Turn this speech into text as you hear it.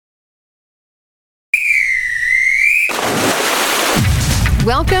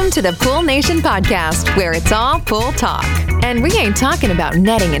Welcome to the Pool Nation podcast, where it's all pool talk. And we ain't talking about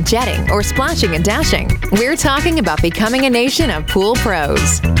netting and jetting or splashing and dashing. We're talking about becoming a nation of pool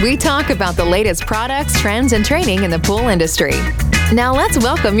pros. We talk about the latest products, trends, and training in the pool industry. Now let's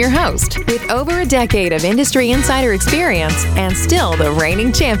welcome your host, with over a decade of industry insider experience and still the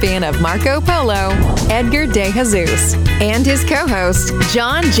reigning champion of Marco Polo, Edgar De Jesus, and his co-host,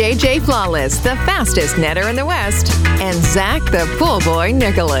 John J.J. Flawless, the fastest netter in the West, and Zach the Pool Boy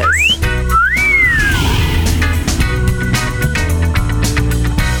Nicholas.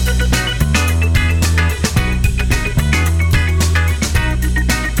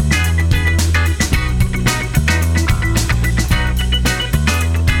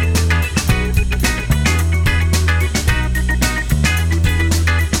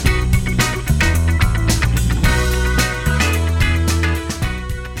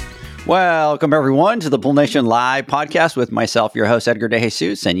 Welcome, everyone, to the Pool Nation Live podcast with myself, your host, Edgar De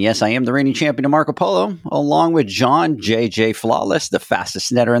Jesus. And yes, I am the reigning champion of Marco Polo, along with John J.J. Flawless, the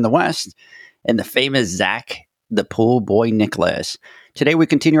fastest netter in the West, and the famous Zach, the Pool Boy Nicholas. Today, we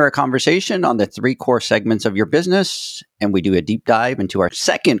continue our conversation on the 3 core segments of your business, and we do a deep dive into our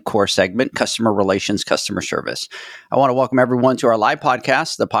second core segment, customer relations, customer service. I want to welcome everyone to our live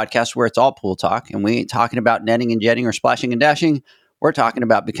podcast, the podcast where it's all pool talk, and we ain't talking about netting and jetting or splashing and dashing. We're talking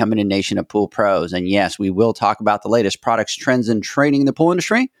about becoming a nation of pool pros. And yes, we will talk about the latest products, trends, and training in the pool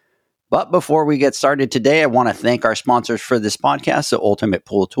industry. But before we get started today, I want to thank our sponsors for this podcast, the Ultimate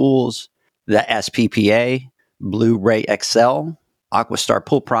Pool Tools, the SPPA, Blu-ray XL, Aquastar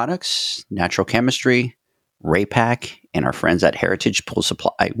Pool Products, Natural Chemistry, Raypak, and our friends at Heritage Pool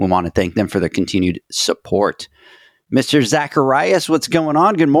Supply. We want to thank them for their continued support. Mr. Zacharias, what's going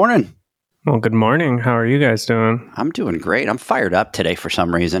on? Good morning. Well, good morning. How are you guys doing? I'm doing great. I'm fired up today for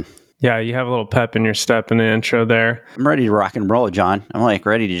some reason. Yeah, you have a little pep in your step in the intro there. I'm ready to rock and roll, John. I'm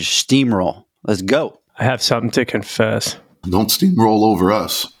ready to just steamroll. Let's go. I have something to confess. Don't steamroll over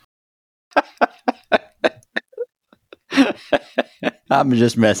us. I'm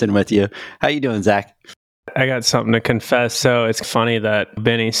just messing with you. How you doing, Zach? I got something to confess. So it's funny that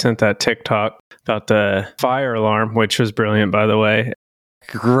Benny sent that TikTok about the fire alarm, which was brilliant, by the way.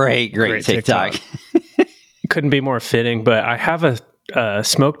 Great TikTok. Couldn't be more fitting, but I have a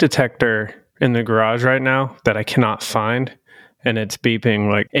smoke detector in the garage right now that I cannot find, and it's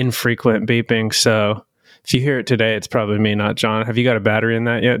beeping, like infrequent beeping. So if you hear it today, it's probably me, not John. Have you got a battery in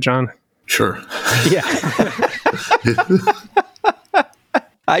that yet, John? Sure. Yeah.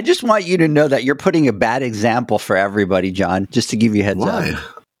 I just want you to know that you're putting a bad example for everybody, John, just to give you a heads up.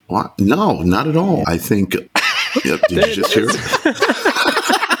 Why? No, not at all. I think... Yep, did you just hear it?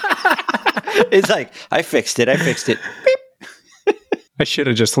 It's like, I fixed it. Beep. I should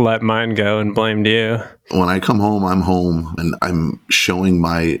have just let mine go and blamed you. When I come home, I'm home, and I'm showing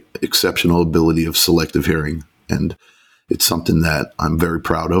my exceptional ability of selective hearing. And it's something that I'm very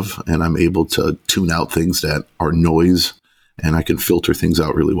proud of, and I'm able to tune out things that are noise, and I can filter things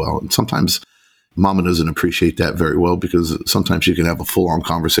out really well. And sometimes Mama doesn't appreciate that very well, because sometimes she can have a full-on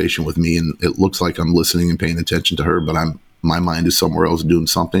conversation with me, and it looks like I'm listening and paying attention to her, but my mind is somewhere else doing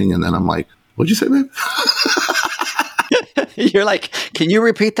something, and then I'm like, what'd you say, babe? You're like, can you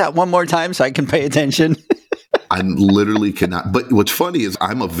repeat that one more time so I can pay attention? I literally cannot. But what's funny is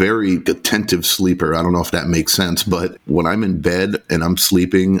I'm a very attentive sleeper. I don't know if that makes sense, but when I'm in bed and I'm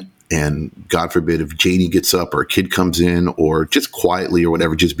sleeping, and God forbid if Janie gets up or a kid comes in or just quietly or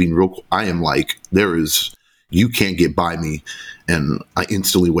whatever, just being real, I am like, you can't get by me. And I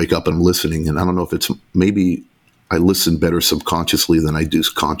instantly wake up and I'm listening. And I don't know if it's maybe I listen better subconsciously than I do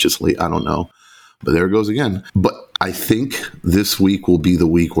consciously. I don't know. But there it goes again. But I think this week will be the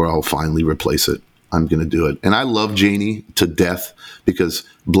week where I'll finally replace it. I'm going to do it. And I love Janie to death, because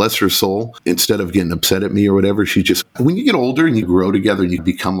bless her soul, instead of getting upset at me or whatever, she just, when you get older and you grow together and you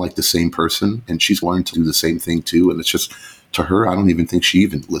become like the same person, and she's wanting to do the same thing too. And it's just, to her, I don't even think she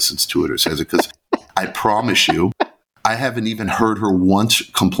even listens to it or says it, because I promise you, I haven't even heard her once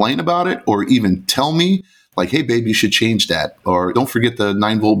complain about it or even tell me like, hey, babe, you should change that. Or don't forget the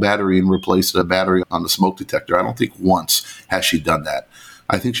 9-volt battery and replace the battery on the smoke detector. I don't think once has she done that.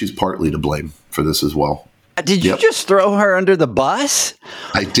 I think she's partly to blame for this as well. Did you just throw her under the bus?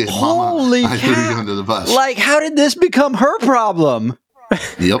 I did, Holy Mama. I cow. threw you under the bus. Like, how did this become her problem?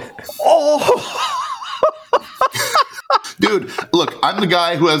 Yep. Oh. Dude, look, I'm the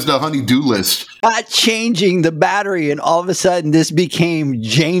guy who has the honey-do list. Not changing the battery, and all of a sudden this became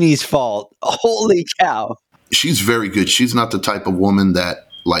Janie's fault. Holy cow. She's very good. She's not the type of woman that,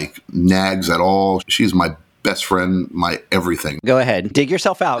 like, nags at all. She's my best friend, my everything. Go ahead. Dig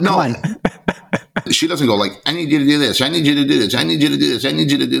yourself out. Come on. She doesn't go like, I need you to do this. I need you to do this. I need you to do this. I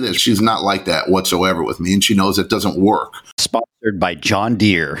need you to do this. She's not like that whatsoever with me. And she knows it doesn't work. Sponsored by John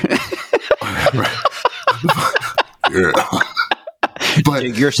Deere. But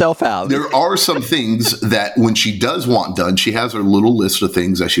dig yourself out. There are some things that when she does want done, she has her little list of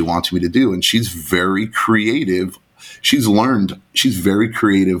things that she wants me to do. And she's very creative. She's very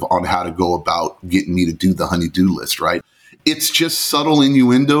creative on how to go about getting me to do the honey-do list, right? It's just subtle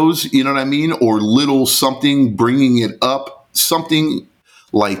innuendos, you know what I mean? Or little something, bringing it up, something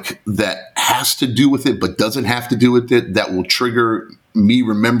like that has to do with it, but doesn't have to do with it, that will trigger me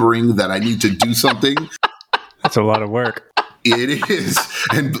remembering that I need to do something. That's a lot of work. It is.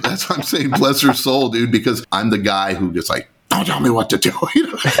 And that's what I'm saying, bless her soul, dude, because I'm the guy who gets like, don't tell me what to do.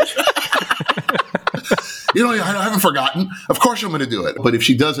 I haven't forgotten. Of course I'm going to do it. But if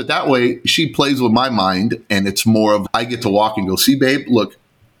she does it that way, she plays with my mind, and it's more of, I get to walk and go, see, babe, look,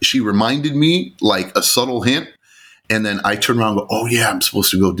 she reminded me like a subtle hint. And then I turn around and go, oh yeah, I'm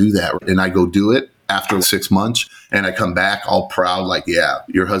supposed to go do that. And I go do it after 6 months, and I come back all proud, like, yeah,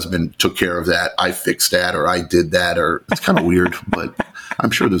 your husband took care of that. I fixed that, or I did that, or it's kind of weird, but I'm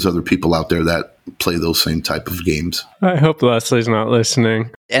sure there's other people out there that play those same type of games. I hope Leslie's not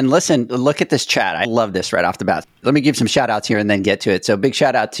listening. And listen, look at this chat. I love this right off the bat. Let me give some shout outs here and then get to it. So big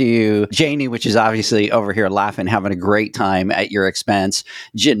shout out to Janie, which is obviously over here laughing, having a great time at your expense.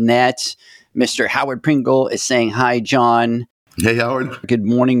 Jeanette, Mr. Howard Pringle is saying, hi, John. Hey, Howard. Good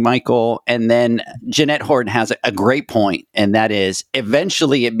morning, Michael. And then Jeanette Horton has a great point, and that is,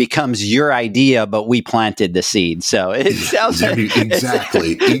 eventually it becomes your idea, but we planted the seed. So it sounds like,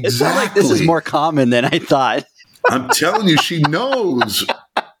 exactly. It sounds like this is more common than I thought. I'm telling you, she knows.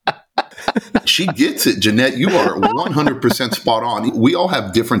 She gets it, Jeanette. You are 100% spot on. We all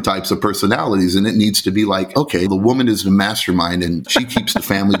have different types of personalities, and it needs to be like, okay, the woman is the mastermind, and she keeps the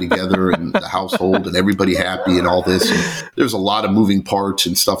family together and the household and everybody happy and all this. And there's a lot of moving parts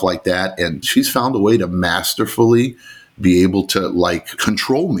and stuff like that. And she's found a way to masterfully be able to like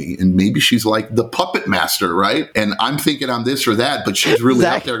control me. And maybe she's like the puppet master, right? And I'm thinking I'm this or that, but she's really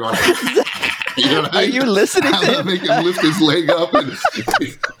out there going, you know what I mean? Are you listening to him? Make him lift his leg up. And,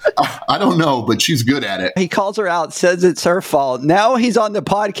 I don't know, but she's good at it. He calls her out, says it's her fault. Now he's on the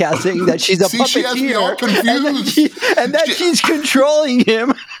podcast saying that she's a puppeteer. She has me all confused. And that she's controlling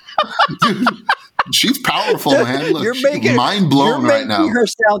him. Dude, she's powerful, man. Look, you're she's mind blown right now. You're making her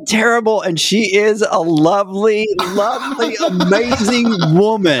sound terrible, and she is a lovely, lovely, amazing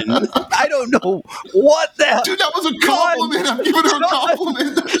woman. I don't know what the hell. Dude, that was a compliment. I'm giving her a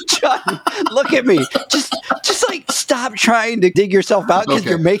compliment. John, look at me. Just like stop trying to dig yourself out because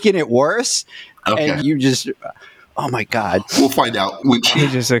you're making it worse. Okay. And you just, oh my God. We'll find out when she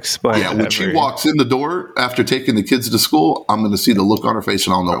just explained. Yeah, when she walks in the door after taking the kids to school, I'm going to see the look on her face,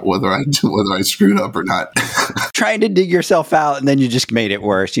 and I'll know whether I screwed up or not. Trying to dig yourself out, and then you just made it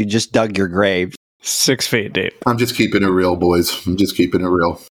worse. You just dug your grave. 6 feet deep. I'm just keeping it real, boys. I'm just keeping it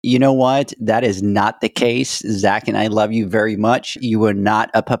real. You know what? That is not the case. Zach and I love you very much. You are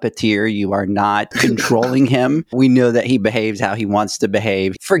not a puppeteer. You are not controlling him. We know that he behaves how he wants to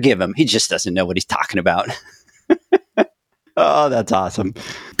behave. Forgive him. He just doesn't know what he's talking about. Oh, that's awesome.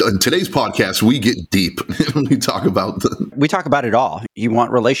 In today's podcast, we get deep. We talk about it all. You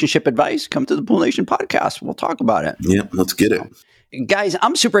want relationship advice? Come to the Pool Nation podcast. We'll talk about it. Yeah, let's get it. Guys,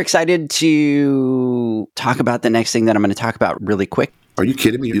 I'm super excited to talk about the next thing that I'm going to talk about really quick. Are you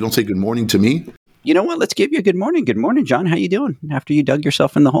kidding me? You don't say good morning to me? You know what? Let's give you a good morning. Good morning, John. How you doing? After you dug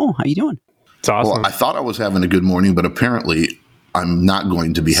yourself in the hole, how you doing? It's awesome. Well, I thought I was having a good morning, but apparently I'm not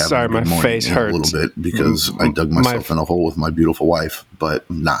going to be having a good morning face hurts a little bit because I dug myself in a hole with my beautiful wife. But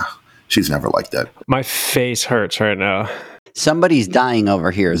nah, she's never like that. My face hurts right now. Somebody's dying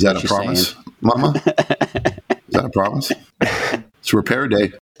over here. Is that a promise, Mama? Is that a promise? It's repair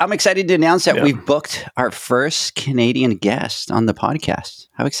day. I'm excited to announce that we've booked our first Canadian guest on the podcast.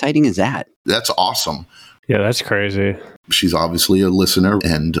 How exciting is that? That's awesome. Yeah, that's crazy. She's obviously a listener,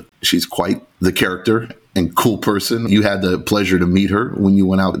 and she's quite the character and cool person. You had the pleasure to meet her when you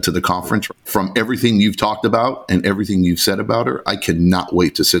went out to the conference. From everything you've talked about and everything you've said about her, I cannot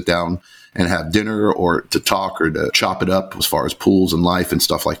wait to sit down and have dinner or to talk or to chop it up as far as pools and life and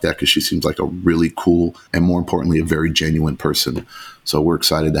stuff like that, because she seems like a really cool and, more importantly, a very genuine person. So we're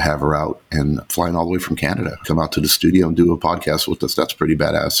excited to have her out and flying all the way from Canada, come out to the studio and do a podcast with us. That's pretty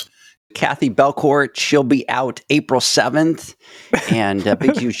badass. Kathy Belcourt, she'll be out April 7th. And a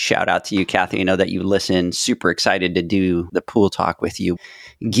big, huge shout out to you, Kathy. I know that you listen. Super excited to do the pool talk with you.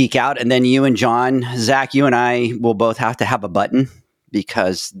 Geek out. And then you and John, Zach, you and I will both have to have a button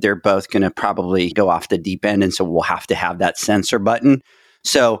because they're both going to probably go off the deep end. And so we'll have to have that censor button.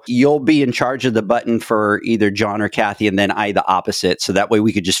 So you'll be in charge of the button for either John or Kathy, and then I the opposite. So that way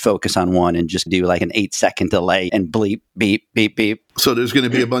we could just focus on one and just do like an 8-second delay and bleep, beep, beep, beep. So there's going to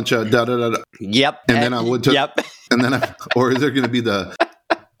be a bunch of da da da da. Yep. And then I would. Yep. And then, or is there going to be the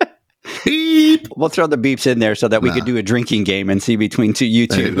beep? We'll throw the beeps in there so that we could do a drinking game and see between you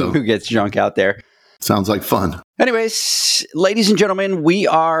two who gets drunk out there. Sounds like fun. Anyways, ladies and gentlemen, we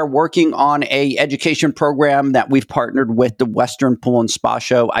are working on a education program that we've partnered with the Western Pool and Spa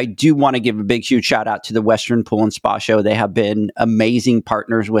Show. I do want to give a big, huge shout out to the Western Pool and Spa Show. They have been amazing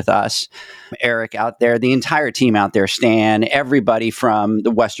partners with us. Eric out there, the entire team out there, Stan, everybody from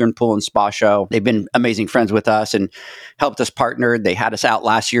the Western Pool and Spa Show. They've been amazing friends with us and helped us partner. They had us out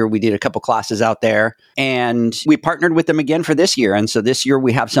last year. We did a couple classes out there and we partnered with them again for this year. And so this year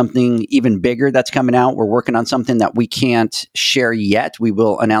we have something even bigger that's coming out. We're working on something that we can't share yet. We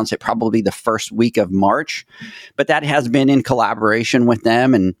will announce it probably the first week of March, but that has been in collaboration with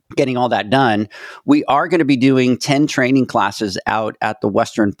them and getting all that done. We are going to be doing 10 training classes out at the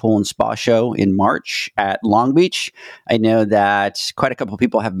Western Pool and Spa Show in March at Long Beach. I know that quite a couple of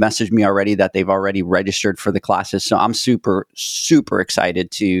people have messaged me already that they've already registered for the classes. So I'm super, super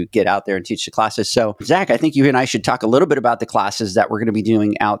excited to get out there and teach the classes. So Zach, I think you and I should talk a little bit about the classes that we're going to be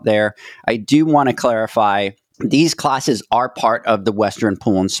doing out there. I do want to clarify these classes are part of the Western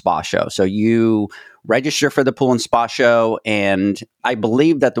Pool and Spa Show. So you register for the Pool and Spa Show, and I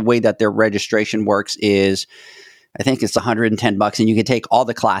believe that the way that their registration works is, I think it's $110, and you can take all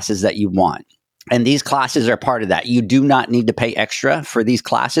the classes that you want. And these classes are part of that. You do not need to pay extra for these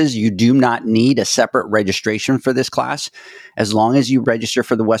classes. You do not need a separate registration for this class. As long as you register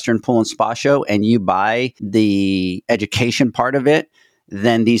for the Western Pool and Spa Show and you buy the education part of it,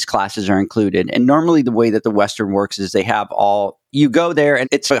 then these classes are included. And normally the way that the Western works is they have you go there and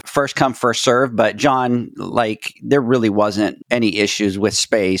it's a first come, first serve. But John, there really wasn't any issues with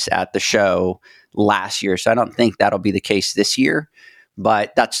space at the show last year. So I don't think that'll be the case this year.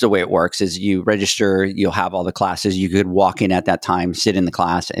 But that's the way it works is you register, you'll have all the classes. You could walk in at that time, sit in the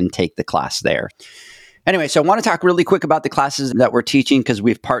class and take the class there. Anyway, so I want to talk really quick about the classes that we're teaching because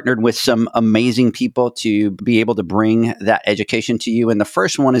we've partnered with some amazing people to be able to bring that education to you. And the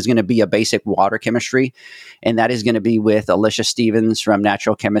first one is going to be a basic water chemistry. And that is going to be with Alicia Stevens from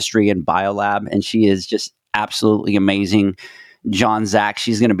Natural Chemistry and Biolab. And she is just absolutely amazing. John Zach,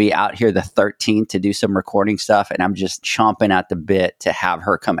 she's going to be out here the 13th to do some recording stuff. And I'm just chomping at the bit to have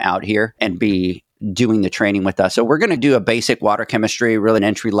her come out here and be doing the training with us. So we're going to do a basic water chemistry, really an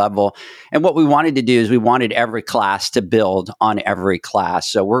entry level. And what we wanted to do is we wanted every class to build on every class.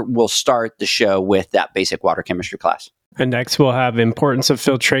 So we'll start the show with that basic water chemistry class. And next we'll have importance of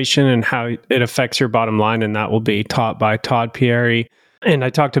filtration and how it affects your bottom line. And that will be taught by Todd Pieri. And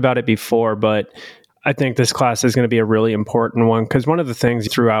I talked about it before, but I think this class is going to be a really important one because one of the things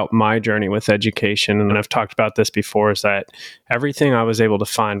throughout my journey with education, and I've talked about this before, is that everything I was able to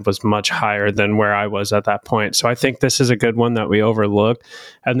find was much higher than where I was at that point. So I think this is a good one that we overlook.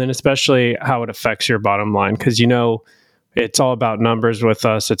 And then especially how it affects your bottom line because, it's all about numbers with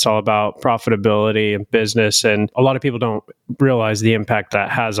us. It's all about profitability and business. And a lot of people don't realize the impact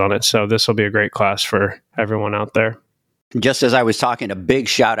that has on it. So this will be a great class for everyone out there. Just as I was talking, a big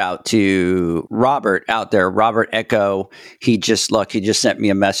shout out to Robert out there, Robert Echo. He just sent me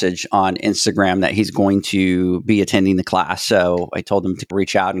a message on Instagram that he's going to be attending the class. So I told him to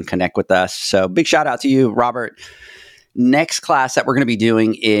reach out and connect with us. So big shout out to you, Robert. Next class that we're going to be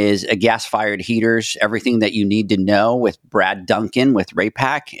doing is a gas-fired heaters, everything that you need to know with Brad Duncan with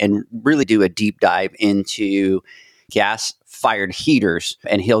Raypak, and really do a deep dive into gas-fired heaters.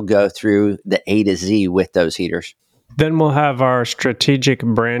 And he'll go through the A to Z with those heaters. Then we'll have our strategic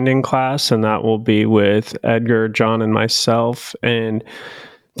branding class, and that will be with Edgar, John, and myself. And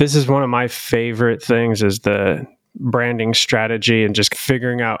this is one of my favorite things is the branding strategy and just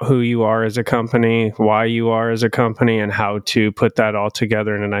figuring out who you are as a company, why you are as a company, and how to put that all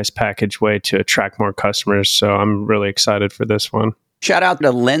together in a nice package way to attract more customers. So I'm really excited for this one. Shout out to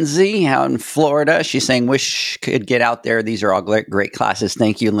Lindsay out in Florida. She's saying, wish could get out there. These are all great classes.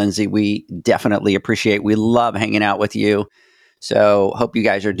 Thank you, Lindsay. We definitely appreciate. We love hanging out with you. So hope you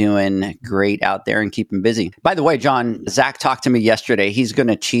guys are doing great out there and keeping busy. By the way, John, Zach talked to me yesterday. He's going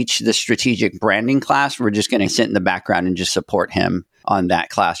to teach the strategic branding class. We're just going to sit in the background and just support him on that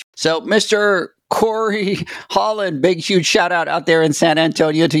class. So Mr. Corey Holland, big, huge shout out there in San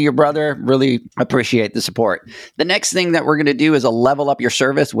Antonio to your brother. Really appreciate the support. The next thing that we're going to do is a level up your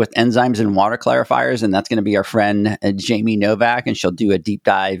service with enzymes and water clarifiers. And that's going to be our friend Jamie Novak. And she'll do a deep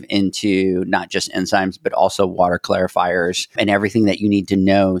dive into not just enzymes, but also water clarifiers and everything that you need to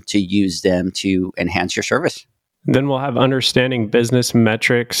know to use them to enhance your service. Then we'll have understanding business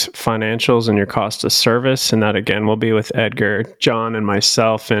metrics, financials, and your cost of service. And that, again, will be with Edgar, John, and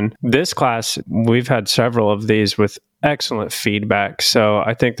myself. And this class, we've had several of these with excellent feedback. So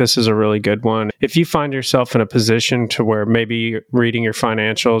I think this is a really good one. If you find yourself in a position to where maybe reading your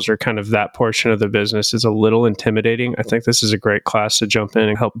financials or kind of that portion of the business is a little intimidating, I think this is a great class to jump in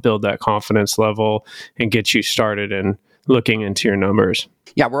and help build that confidence level and get you started in looking into your numbers.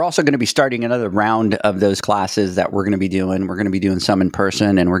 Yeah, we're also going to be starting another round of those classes that we're going to be doing. We're going to be doing some in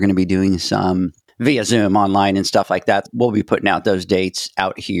person, and we're going to be doing some via Zoom online and stuff like that. We'll be putting out those dates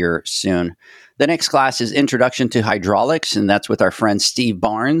out here soon. The next class is Introduction to Hydraulics, and that's with our friend Steve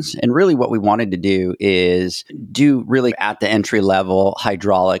Barnes. And really what we wanted to do is do really at the entry level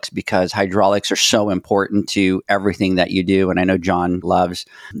hydraulics, because hydraulics are so important to everything that you do. And I know John loves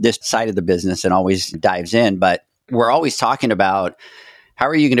this side of the business and always dives in, but we're always talking about how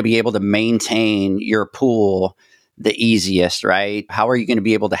are you going to be able to maintain your pool the easiest, right? How are you going to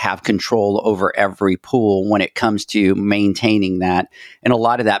be able to have control over every pool when it comes to maintaining that? And a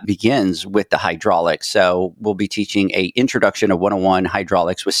lot of that begins with the hydraulics. So we'll be teaching a introduction of 101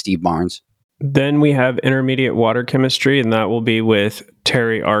 hydraulics with Steve Barnes. Then we have intermediate water chemistry, and that will be with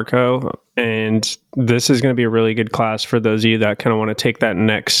Terry Arco. And this is going to be a really good class for those of you that kind of want to take that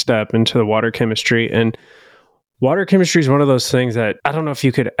next step into the water chemistry. And water chemistry is one of those things that I don't know if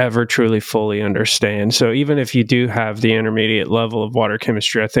you could ever truly fully understand. So even if you do have the intermediate level of water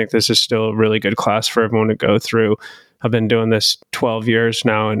chemistry, I think this is still a really good class for everyone to go through. I've been doing this 12 years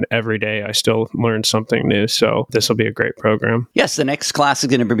now, and every day I still learn something new. So this will be a great program. Yes, the next class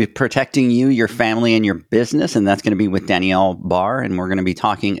is going to be Protecting You, Your Family, and Your Business, and that's going to be with Danielle Barr, and we're going to be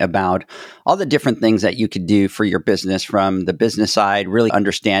talking about all the different things that you could do for your business from the business side, really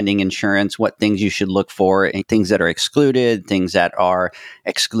understanding insurance, what things you should look for, and things that are excluded, things that are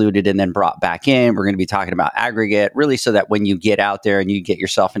excluded and then brought back in. We're going to be talking about aggregate, really so that when you get out there and you get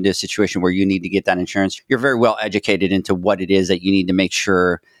yourself into a situation where you need to get that insurance, you're very well educated into what it is that you need to make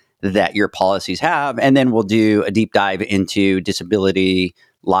sure that your policies have. And then we'll do a deep dive into disability,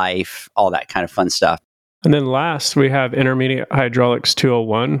 life, all that kind of fun stuff. And then last, we have Intermediate Hydraulics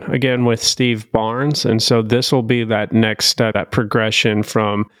 201, again with Steve Barnes. And so this will be that next step, that progression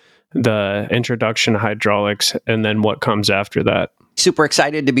from the introduction to hydraulics and then what comes after that. Super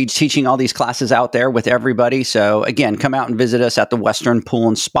excited to be teaching all these classes out there with everybody. So again, come out and visit us at the Western Pool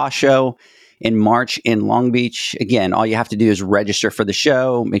and Spa Show in March in Long Beach. Again, all you have to do is register for the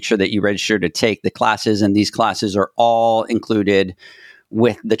show. Make sure that you register to take the classes, and these classes are all included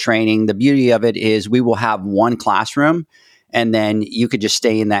with the training. The beauty of it is we will have one classroom, and then you could just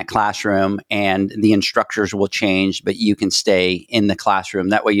stay in that classroom and the instructors will change, but you can stay in the classroom.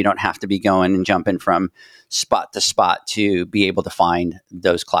 That way you don't have to be going and jumping from spot to spot to be able to find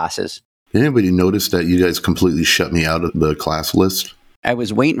those classes. Did anybody notice that you guys completely shut me out of the class list? I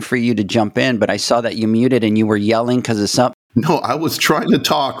was waiting for you to jump in, but I saw that you muted and you were yelling because of something. No, I was trying to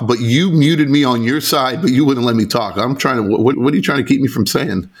talk, but you muted me on your side, but you wouldn't let me talk. I'm trying to, what are you trying to keep me from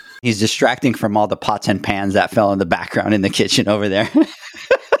saying? He's distracting from all the pots and pans that fell in the background in the kitchen over there.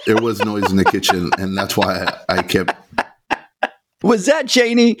 There was noise in the kitchen, and that's why I kept... Was that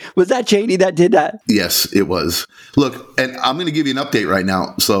Janie? Was that Janie that did that? Yes, it was. Look, and I'm going to give you an update right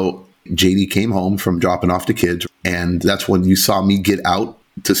now. So Janie came home from dropping off the kids, and that's when you saw me get out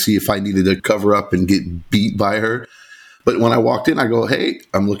to see if I needed to cover up and get beat by her. But when I walked in, I go, hey,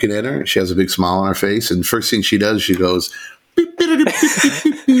 I'm looking at her. She has a big smile on her face. And first thing she does, she goes, beep, beep, beep,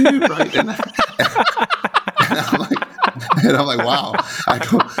 beep, beep, beep, right? And I'm like, wow.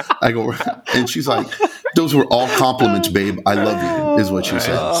 I go, and she's like, those were all compliments, babe. I love you, is what she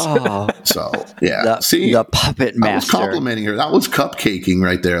said. Oh, so, yeah. The puppet master. I was complimenting her. That was cupcaking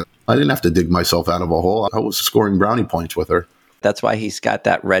right there. I didn't have to dig myself out of a hole. I was scoring brownie points with her. That's why he's got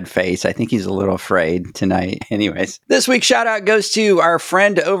that red face. I think he's a little afraid tonight. Anyways, this week's shout out goes to our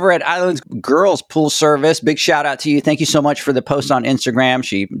friend over at Islands Girls Pool Service. Big shout out to you. Thank you so much for the post on Instagram.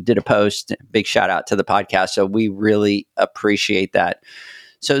 She did a post. Big shout out to the podcast. So we really appreciate that.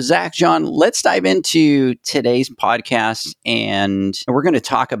 So Zach, John, let's dive into today's podcast, and we're going to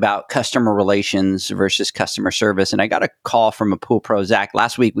talk about customer relations versus customer service. And I got a call from a pool pro, Zach.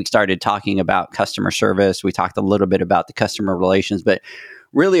 Last week, we started talking about customer service. We talked a little bit about the customer relations, but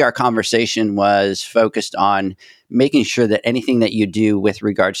really our conversation was focused on making sure that anything that you do with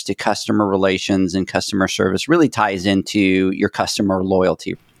regards to customer relations and customer service really ties into your customer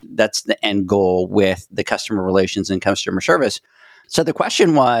loyalty. That's the end goal with the customer relations and customer service. So the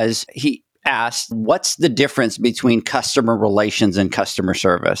question was, he asked, what's the difference between customer relations and customer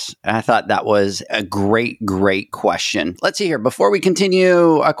service? And I thought that was a great question. Let's see here. Before we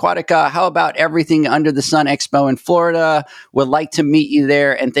continue, Aquatica, how about Everything Under the Sun Expo in Florida? Would like to meet you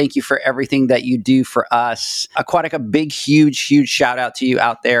there, and thank you for everything that you do for us. Aquatica, big, huge shout out to you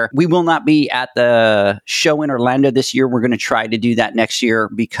out there. We will not be at the show in Orlando this year. We're going to try to do that next year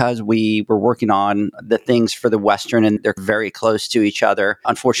because we were working on the things for the Western, and they're very close to each other.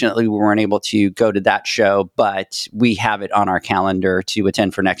 Unfortunately, we weren't able to go to that show, but we have it on our calendar to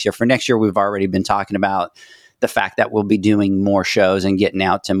attend for next year. For next year, we've already been talking about the fact that we'll be doing more shows and getting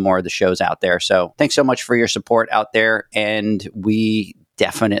out to more of the shows out there. So thanks so much for your support out there. And we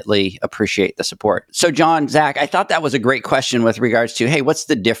definitely appreciate the support. So John, Zach, I thought that was a great question with regards to, hey, what's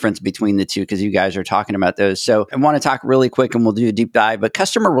the difference between the two? Because you guys are talking about those. So I want to talk really quick and we'll do a deep dive, but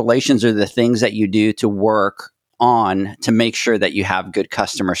customer relations are the things that you do to work on to make sure that you have good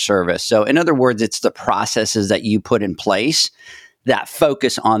customer service. So in other words, it's the processes that you put in place that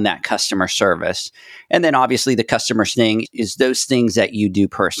focus on that customer service. And then obviously the customer thing is those things that you do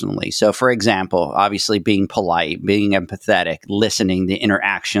personally. So for example, obviously being polite, being empathetic, listening, the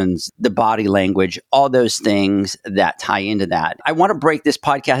interactions, the body language, all those things that tie into that. I want to break this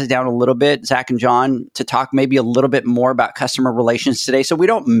podcast down a little bit, Zach and John, to talk maybe a little bit more about customer relations today so we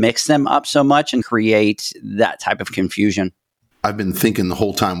don't mix them up so much and create that type of confusion. I've been thinking the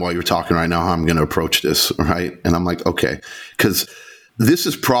whole time while you're talking right now how I'm going to approach this, right? And I'm like, okay, because this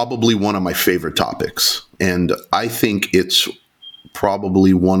is probably one of my favorite topics. And I think it's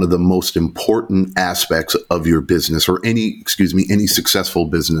probably one of the most important aspects of your business or any successful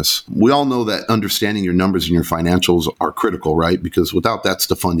business. We all know that understanding your numbers and your financials are critical, right? Because without that's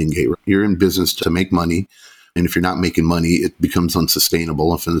the funding gate. You're in business to make money. And if you're not making money, it becomes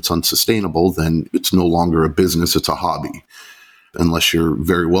unsustainable. If it's unsustainable, then it's no longer a business, it's a hobby. Unless you're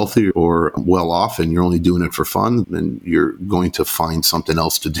very wealthy or well off and you're only doing it for fun, then you're going to find something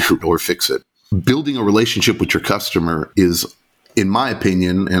else to do or fix it. Building a relationship with your customer is, in my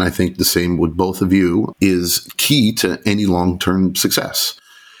opinion, and I think the same with both of you, is key to any long-term success.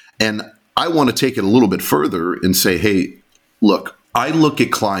 And I want to take it a little bit further and say, hey, look, I look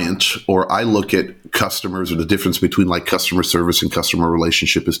at clients or I look at customers, or the difference between like customer service and customer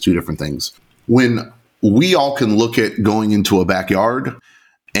relationship is two different things. When we all can look at going into a backyard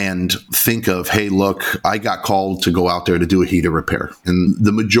and think of, hey, look, I got called to go out there to do a heater repair. And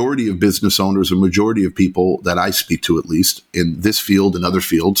the majority of business owners, the majority of people that I speak to, at least in this field and other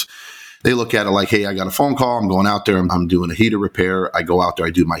fields, they look at it like, hey, I got a phone call. I'm going out there. I'm doing a heater repair. I go out there. I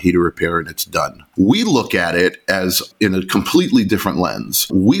do my heater repair and it's done. We look at it as in a completely different lens.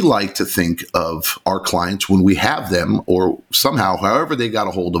 We like to think of our clients when we have them or somehow, however they got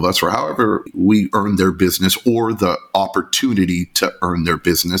a hold of us or however we earn their business or the opportunity to earn their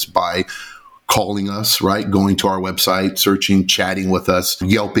business by calling us, right? Going to our website, searching, chatting with us,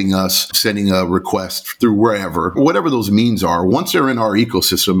 Yelping us, sending a request through wherever, whatever those means are. Once they're in our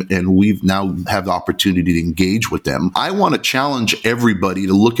ecosystem and we've now have the opportunity to engage with them, I want to challenge everybody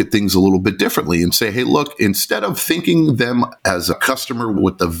to look at things a little bit differently and say, hey, look, instead of thinking them as a customer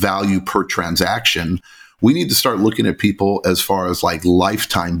with the value per transaction, we need to start looking at people as far as like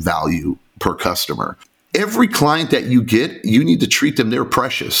lifetime value per customer. Every client that you get, you need to treat them, they're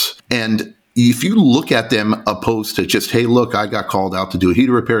precious. And if you look at them opposed to just, hey, look, I got called out to do a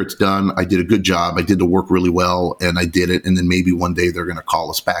heater repair. It's done. I did a good job. I did the work really well and I did it. And then maybe one day they're going to call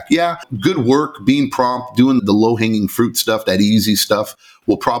us back. Yeah, good work, being prompt, doing the low hanging fruit stuff, that easy stuff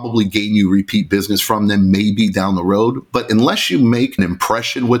will probably gain you repeat business from them maybe down the road. But unless you make an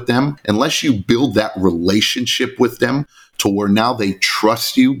impression with them, unless you build that relationship with them to where now they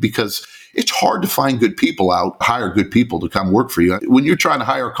trust you, because it's hard to find good people hire good people to come work for you. When you're trying to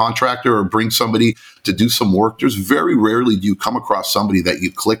hire a contractor or bring somebody to do some work, there's very rarely do you come across somebody that you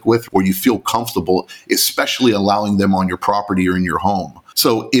click with or you feel comfortable, especially allowing them on your property or in your home.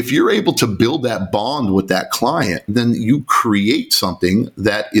 So if you're able to build that bond with that client, then you create something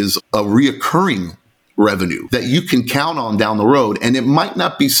that is a reoccurring revenue that you can count on down the road. And it might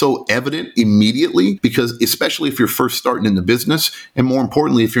not be so evident immediately because especially if you're first starting in the business, and more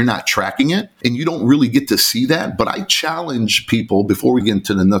importantly, if you're not tracking it and you don't really get to see that. But I challenge people before we get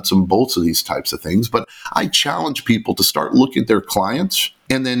into the nuts and bolts of these types of things, but I challenge people to start looking at their clients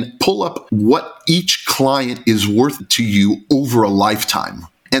and then pull up what each client is worth to you over a lifetime.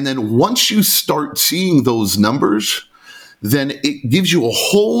 And then once you start seeing those numbers, then it gives you a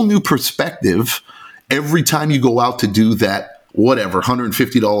whole new perspective every time you go out to do that, whatever,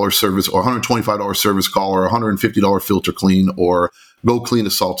 $150 service or $125 service call or $150 filter clean or go clean a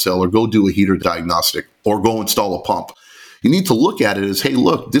salt cell or go do a heater diagnostic or go install a pump. You need to look at it as, hey,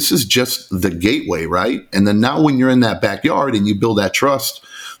 look, this is just the gateway, right? And then now when you're in that backyard and you build that trust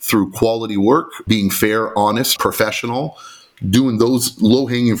through quality work, being fair, honest, professional, doing those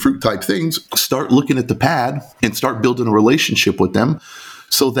low-hanging fruit type things, start looking at the pad and start building a relationship with them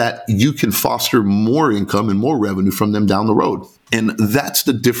so that you can foster more income and more revenue from them down the road. And that's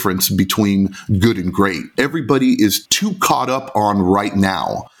the difference between good and great. Everybody is too caught up on right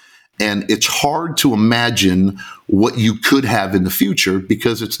now. And it's hard to imagine what you could have in the future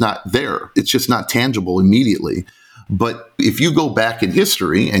because it's not there. It's just not tangible immediately. But if you go back in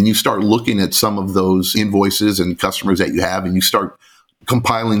history and you start looking at some of those invoices and customers that you have and you start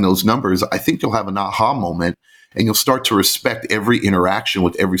compiling those numbers, I think you'll have an aha moment and you'll start to respect every interaction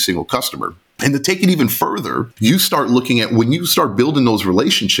with every single customer. And to take it even further, you start looking at when you start building those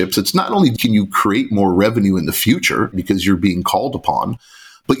relationships, it's not only can you create more revenue in the future because you're being called upon,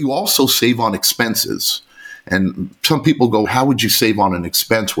 but you also save on expenses. And some people go, how would you save on an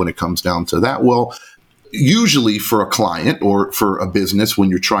expense when it comes down to that? Well, usually for a client or for a business, when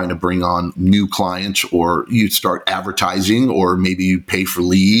you're trying to bring on new clients or you start advertising or maybe you pay for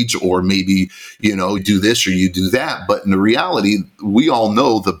leads or maybe, do this or you do that. But in the reality, we all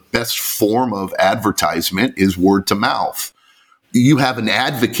know the best form of advertisement is word to mouth. You have an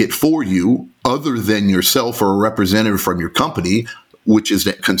advocate for you other than yourself or a representative from your company, which is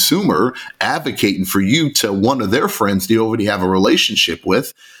that consumer advocating for you to one of their friends they already have a relationship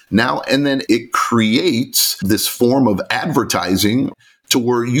with now. And then it creates this form of advertising to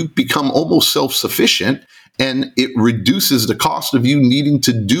where you become almost self-sufficient and it reduces the cost of you needing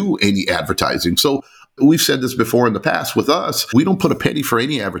to do any advertising. So we've said this before in the past with us, we don't put a penny for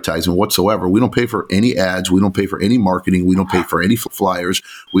any advertising whatsoever. We don't pay for any ads. We don't pay for any marketing. We don't pay for any flyers.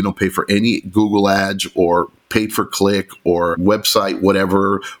 We don't pay for any Google ads or paid for click or website,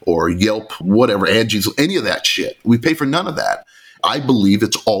 whatever, or Yelp, whatever, Angie's, any of that shit. We pay for none of that. I believe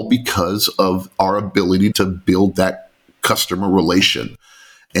it's all because of our ability to build that customer relation.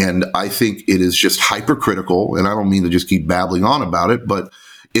 And I think it is just hypercritical, and I don't mean to just keep babbling on about it, but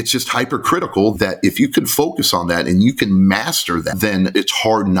it's just hypercritical that if you can focus on that and you can master that, then it's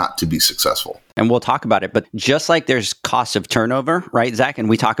hard not to be successful. And we'll talk about it. But just like there's cost of turnover, right, Zach? And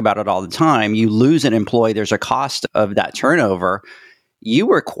we talk about it all the time. You lose an employee, there's a cost of that turnover.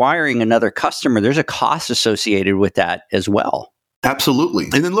 You acquiring another customer, there's a cost associated with that as well. Absolutely.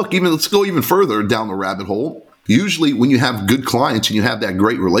 And then look, let's go even further down the rabbit hole. Usually when you have good clients and you have that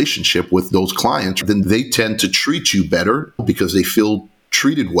great relationship with those clients, then they tend to treat you better because they feel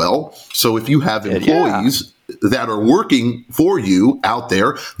treated well. So if you have employees that are working for you out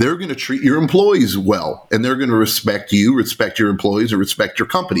there, they're going to treat your employees well, and they're going to respect you, respect your employees, and respect your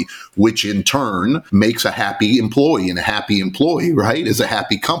company, which in turn makes a happy employee, and a happy employee, right, is a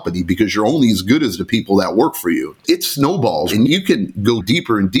happy company because you're only as good as the people that work for you. It snowballs, and you can go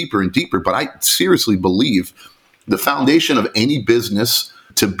deeper and deeper and deeper, but I seriously believe the foundation of any business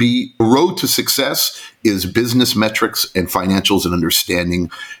to be a road to success is business metrics and financials and understanding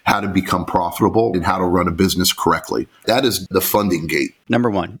how to become profitable and how to run a business correctly. That is the funding gate. Number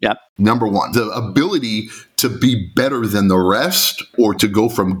one. Yep. Number one, the ability to be better than the rest or to go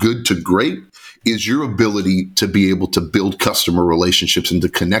from good to great is your ability to be able to build customer relationships and to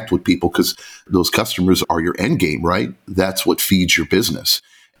connect with people because those customers are your end game, right? That's what feeds your business.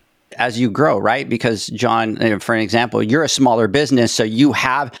 As you grow, right? Because John, for an example, you're a smaller business, so you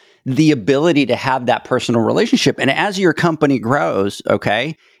have the ability to have that personal relationship. And as your company grows,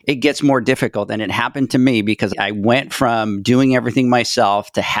 okay, it gets more difficult. And it happened to me because I went from doing everything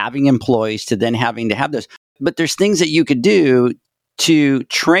myself to having employees to then having to have those. But there's things that you could do to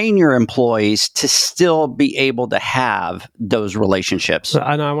train your employees to still be able to have those relationships.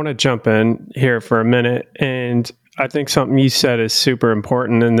 And I want to jump in here for a minute. And I think something you said is super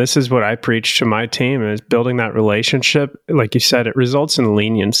important. And this is what I preach to my team is building that relationship. Like you said, it results in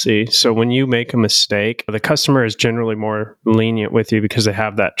leniency. So when you make a mistake, the customer is generally more lenient with you because they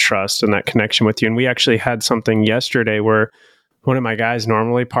have that trust and that connection with you. And we actually had something yesterday where one of my guys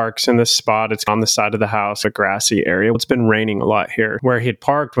normally parks in this spot. It's on the side of the house, a grassy area. It's been raining a lot here. Where he had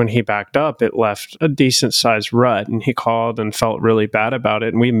parked, when he backed up, it left a decent sized rut. And he called and felt really bad about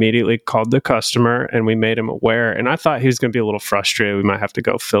it. And we immediately called the customer and we made him aware. And I thought he was going to be a little frustrated. We might have to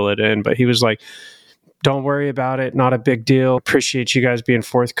go fill it in. But he was like, don't worry about it. Not a big deal. Appreciate you guys being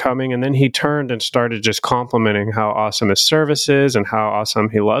forthcoming. And then he turned and started just complimenting how awesome his service is and how awesome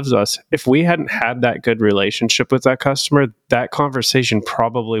he loves us. If we hadn't had that good relationship with that customer, that conversation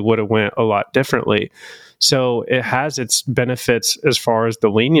probably would have went a lot differently. So it has its benefits as far as the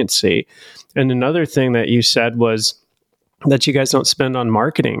leniency. And another thing that you said was, that you guys don't spend on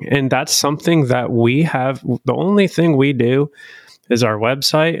marketing. And that's something that we have. The only thing we do is our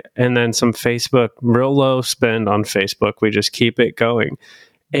website and then some Facebook, real low spend on Facebook. We just keep it going.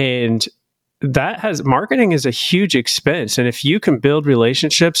 And marketing is a huge expense. And if you can build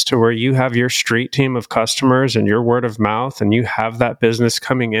relationships to where you have your street team of customers and your word of mouth and you have that business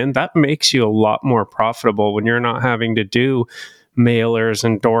coming in, that makes you a lot more profitable when you're not having to do mailers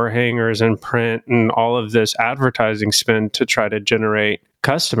and door hangers and print and all of this advertising spend to try to generate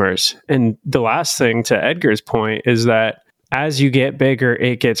customers. And the last thing, to Edgar's point, is that as you get bigger,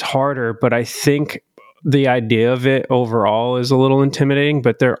 it gets harder. But I think the idea of it overall is a little intimidating,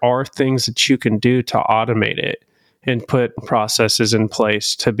 but there are things that you can do to automate it and put processes in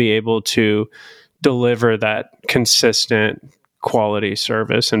place to be able to deliver that consistent quality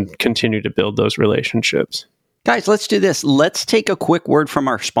service and continue to build those relationships. Guys, let's do this. Let's take a quick word from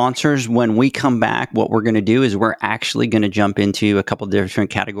our sponsors. When we come back, what we're going to do is we're actually going to jump into a couple of different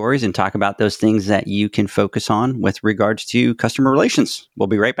categories and talk about those things that you can focus on with regards to customer relations. We'll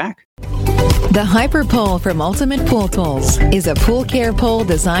be right back. The Hyper Pole from Ultimate Pool Tools is a pool care pole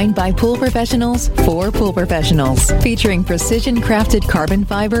designed by pool professionals for pool professionals, featuring precision-crafted carbon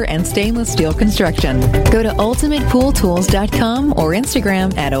fiber and stainless steel construction. Go to ultimatepooltools.com or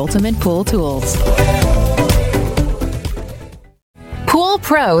Instagram at Ultimate Pool Tools. Pool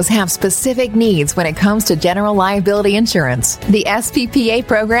pros have specific needs when it comes to general liability insurance. The SPPA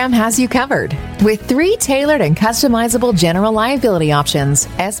program has you covered. With 3 tailored and customizable general liability options,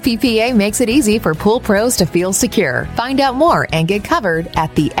 SPPA makes it easy for pool pros to feel secure. Find out more and get covered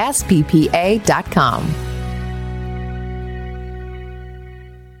at thesppa.com.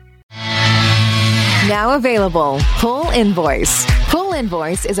 Now available, Pool Invoice. Pool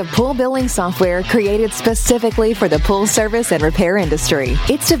Invoice is a pool billing software created specifically for the pool service and repair industry.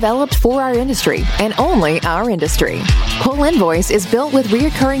 It's developed for our industry and only our industry. Pool Invoice is built with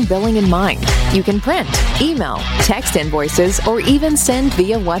recurring billing in mind. You can print, email, text invoices, or even send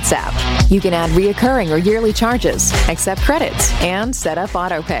via WhatsApp. You can add recurring or yearly charges, accept credits, and set up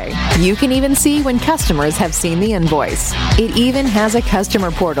autopay. You can even see when customers have seen the invoice. It even has a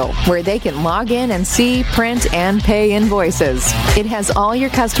customer portal where they can log in and see, print, and pay invoices. It has all your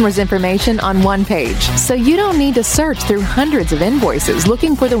customers' information on one page, so you don't need to search through hundreds of invoices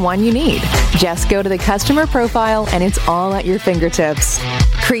looking for the one you need. Just go to the customer profile and it's all at your fingertips.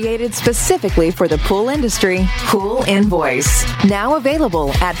 Created specifically for the pool industry, Pool Invoice. Now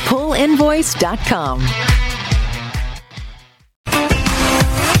available at poolinvoice.com.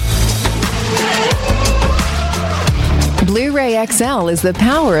 Blu-ray XL is the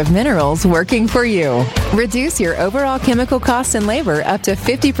power of minerals working for you. Reduce your overall chemical costs and labor up to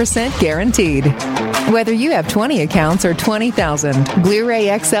 50% guaranteed. Whether you have 20 accounts or 20,000, Blu-ray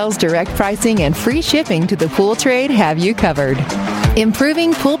XL's direct pricing and free shipping to the pool trade have you covered.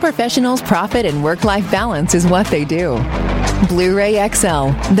 Improving pool professionals' profit and work-life balance is what they do. Blu-ray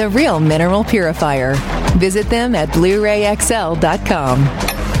XL, the real mineral purifier. Visit them at BluRayXL.com.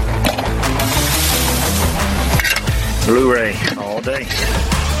 Blu-ray all day.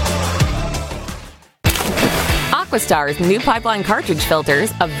 Aquastar's new pipeline cartridge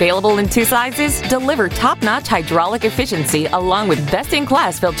filters, available in 2 sizes, deliver top-notch hydraulic efficiency along with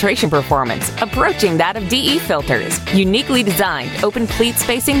best-in-class filtration performance, approaching that of DE filters. Uniquely designed, open pleat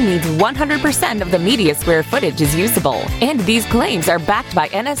spacing means 100% of the media square footage is usable. And these claims are backed by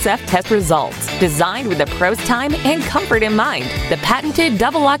NSF test results. Designed with the pro's time and comfort in mind, the patented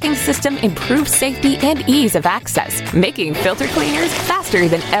double-locking system improves safety and ease of access, making filter cleaners faster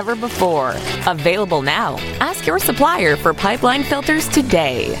than ever before. Available now. Ask your supplier for pipeline filters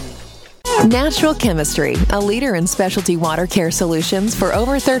today. Natural Chemistry, a leader in specialty water care solutions for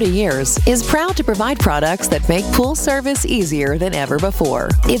over 30 years, is proud to provide products that make pool service easier than ever before.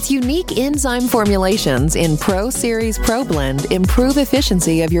 Its unique enzyme formulations in Pro Series Pro Blend improve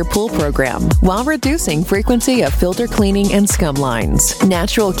efficiency of your pool program while reducing frequency of filter cleaning and scum lines.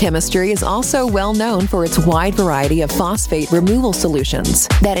 Natural Chemistry is also well known for its wide variety of phosphate removal solutions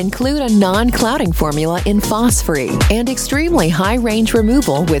that include a non-clouding formula in Phos-Free and extremely high-range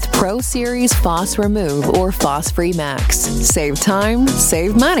removal with Pro Series Phos Remove or Phos-Free Max. Save time,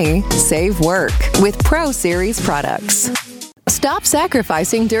 save money, save work with Pro Series products. Stop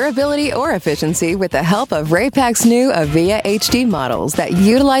sacrificing durability or efficiency with the help of Raypak's new Avia HD models that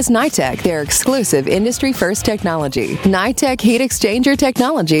utilize NITEC, their exclusive industry-first technology. NITEC heat exchanger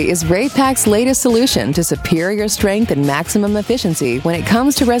technology is Raypak's latest solution to superior strength and maximum efficiency when it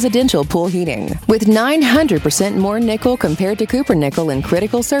comes to residential pool heating. With 900% more nickel compared to copper nickel in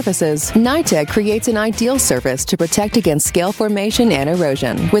critical surfaces, NITEC creates an ideal surface to protect against scale formation and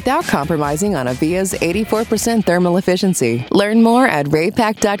erosion without compromising on Avia's 84% thermal efficiency. Learn more at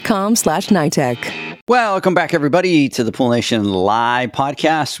raypak.com/NITEC. Welcome back, everybody, to the Pool Nation Live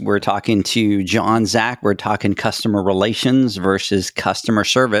podcast. We're talking to John Zach. We're talking customer relations versus customer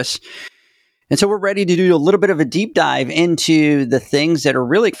service. And so we're ready to do a little bit of a deep dive into the things that are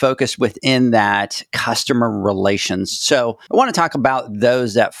really focused within that customer relations. So I want to talk about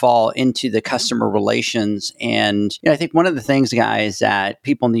those that fall into the customer relations. And I think one of the things, guys, that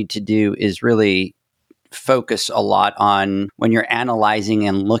people need to do is really focus a lot on when you're analyzing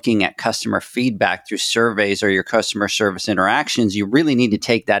and looking at customer feedback through surveys or your customer service interactions. You really need to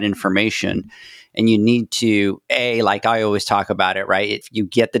take that information and you need to, like I always talk about it, right? If you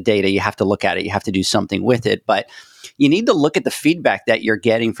get the data, you have to look at it, you have to do something with it, but you need to look at the feedback that you're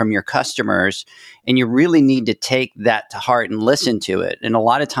getting from your customers, and you really need to take that to heart and listen to it. And a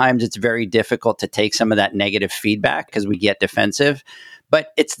lot of times it's very difficult to take some of that negative feedback because we get defensive.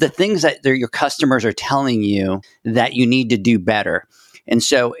 But it's the things that your customers are telling you that you need to do better. And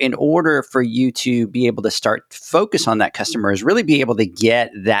so in order for you to be able to start to focus on that customer is really be able to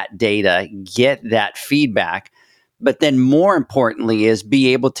get that data, get that feedback, but then more importantly is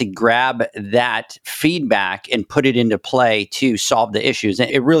be able to grab that feedback and put it into play to solve the issues. And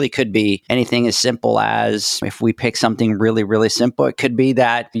it really could be anything as simple as, if we pick something really, really simple, it could be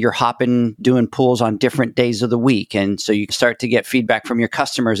that you're doing pools on different days of the week. And so you start to get feedback from your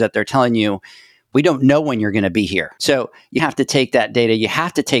customers that they're telling you, we don't know when you're going to be here. So you have to take that data, you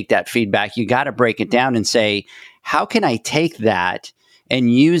have to take that feedback, you got to break it down and say, how can I take that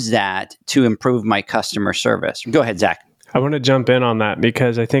and use that to improve my customer service? Go ahead, Zach. I want to jump in on that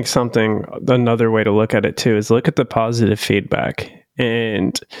because I think another way to look at it too is look at the positive feedback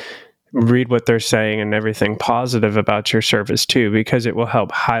and read what they're saying and everything positive about your service too, because it will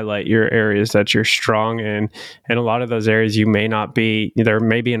help highlight your areas that you're strong in. And a lot of those areas there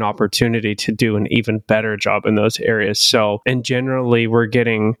may be an opportunity to do an even better job in those areas. So, and generally we're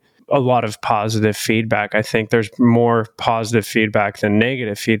getting a lot of positive feedback. I think there's more positive feedback than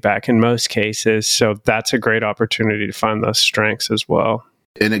negative feedback in most cases. So that's a great opportunity to find those strengths as well.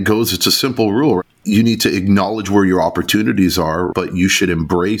 And it's a simple rule. You need to acknowledge where your opportunities are, but you should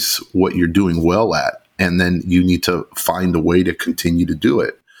embrace what you're doing well at. And then you need to find a way to continue to do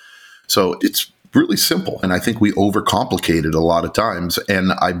it. So it's really simple. And I think we overcomplicate it a lot of times.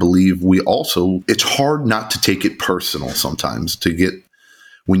 And I believe it's hard not to take it personal sometimes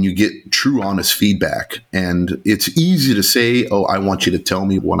when you get true, honest feedback. And it's easy to say, I want you to tell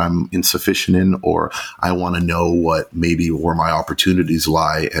me what I'm insufficient in, or I want to know where my opportunities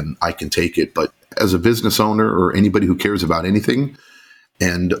lie and I can take it. But as a business owner or anybody who cares about anything,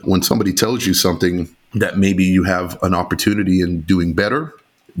 and when somebody tells you something that maybe you have an opportunity in doing better,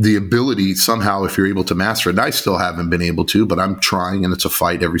 the ability somehow, if you're able to master it, and I still haven't been able to, but I'm trying, and it's a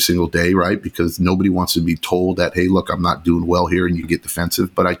fight every single day, right? Because nobody wants to be told that, hey, look, I'm not doing well here, and you get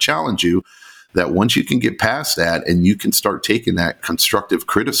defensive. But I challenge you that once you can get past that and you can start taking that constructive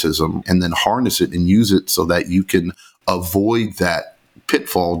criticism and then harness it and use it so that you can avoid that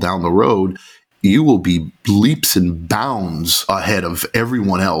pitfall down the road, you will be leaps and bounds ahead of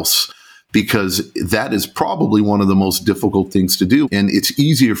everyone else. Because that is probably one of the most difficult things to do. And it's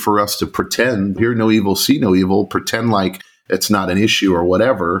easier for us to pretend, hear no evil, see no evil, pretend like it's not an issue or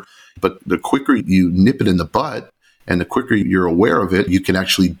whatever. But the quicker you nip it in the butt and the quicker you're aware of it, you can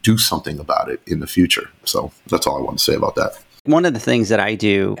actually do something about it in the future. So that's all I want to say about that. One of the things that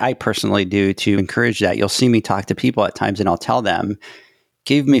I personally do to encourage that, you'll see me talk to people at times and I'll tell them,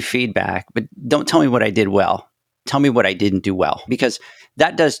 give me feedback, but don't tell me what I did well. Tell me what I didn't do well, because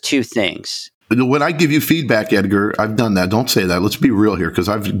that does two things. When I give you feedback, Edgar, I've done that. Don't say that. Let's be real here, because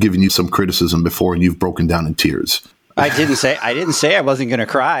I've given you some criticism before and you've broken down in tears. I didn't say I wasn't going to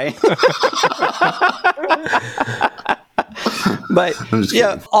cry. But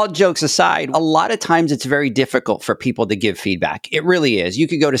all jokes aside, a lot of times it's very difficult for people to give feedback. It really is. You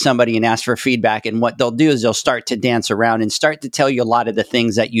could go to somebody and ask for feedback, and what they'll do is they'll start to dance around and start to tell you a lot of the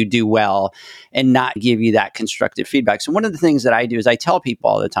things that you do well and not give you that constructive feedback. So one of the things that I do is I tell people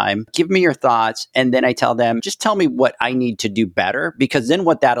all the time, give me your thoughts, and then I tell them, just tell me what I need to do better, because then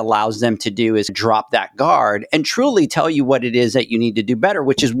what that allows them to do is drop that guard and truly tell you what it is that you need to do better,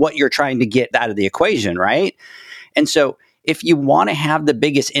 which is what you're trying to get out of the equation, right? And so if you want to have the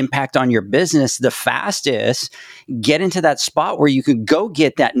biggest impact on your business the fastest, get into that spot where you can go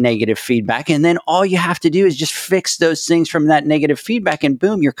get that negative feedback. And then all you have to do is just fix those things from that negative feedback, and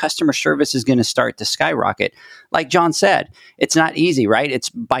boom, your customer service is going to start to skyrocket. Like John said, it's not easy, right? It's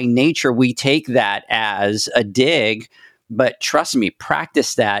by nature, we take that as a dig, but trust me,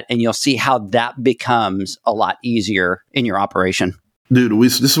 practice that and you'll see how that becomes a lot easier in your operation. Dude,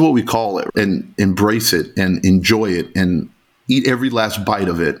 this is what we call it, and embrace it and enjoy it and eat every last bite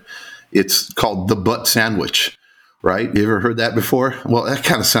of it. It's called the butt sandwich, right? You ever heard that before? Well, that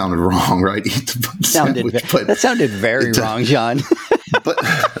kind of sounded wrong, right? Eat the butt sandwich. That sounded very wrong, John. but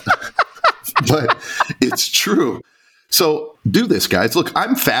it's true. So do this, guys. Look,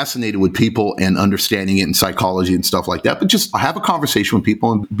 I'm fascinated with people and understanding it in psychology and stuff like that, but just have a conversation with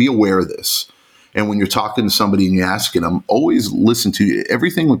people and be aware of this. And when you're talking to somebody and you're asking them, always listen to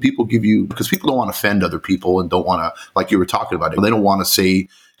everything when people give you, because people don't want to offend other people and don't want to, like you were talking about it, they don't want to say,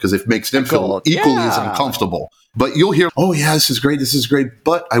 because it makes them feel equally as uncomfortable. But you'll hear, oh yeah, this is great,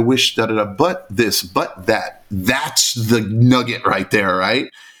 but I wish but this, but that. That's the nugget right there, right?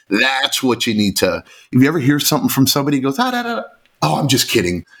 That's what you need to, if you ever hear something from somebody who goes, oh, I'm just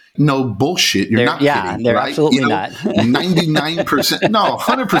kidding. No, bullshit. You're not kidding. They're right? absolutely not. 99%, no,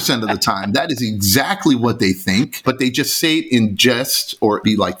 100% of the time, that is exactly what they think, but they just say it in jest or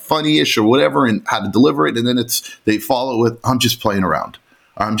be like funny-ish or whatever and how to deliver it. And then they follow with, I'm just playing around.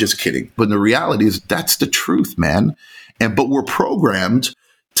 I'm just kidding. But the reality is that's the truth, man. But we're programmed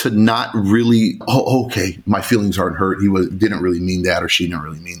to not really, okay, my feelings aren't hurt. Didn't really mean that, or she didn't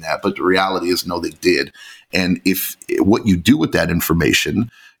really mean that. But the reality is, no, they did. And if what you do with that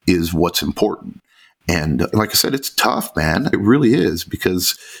information is what's important. And like I said, it's tough, man. It really is,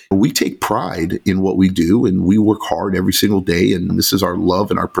 because we take pride in what we do and we work hard every single day. And this is our love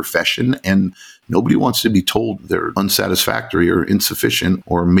and our profession. And nobody wants to be told they're unsatisfactory or insufficient,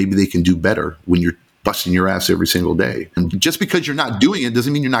 or maybe they can do better when you're busting your ass every single day. And just because you're not doing it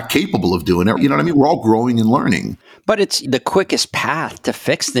doesn't mean you're not capable of doing it. You know what I mean? We're all growing and learning. But it's the quickest path to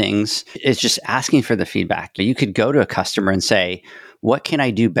fix things is just asking for the feedback. You could go to a customer and say, what can I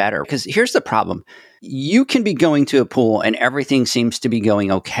do better? Because here's the problem. You can be going to a pool and everything seems to be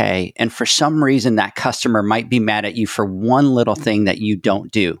going okay. And for some reason, that customer might be mad at you for one little thing that you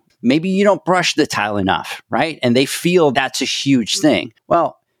don't do. Maybe you don't brush the tile enough, right? And they feel that's a huge thing.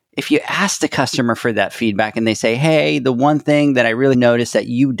 Well, if you ask the customer for that feedback and they say, hey, the one thing that I really noticed that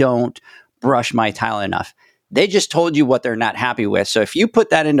you don't brush my tile enough. They just told you what they're not happy with. So if you put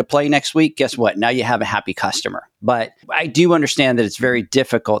that into play next week, guess what? Now you have a happy customer. But I do understand that it's very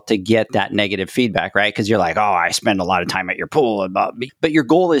difficult to get that negative feedback, right? Because you're like, oh, I spend a lot of time at your pool about me. But your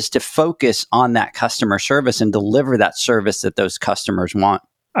goal is to focus on that customer service and deliver that service that those customers want.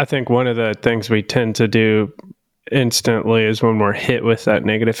 I think one of the things we tend to do instantly is when we're hit with that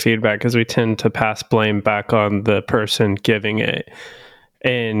negative feedback, because we tend to pass blame back on the person giving it.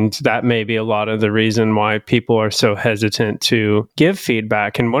 And that may be a lot of the reason why people are so hesitant to give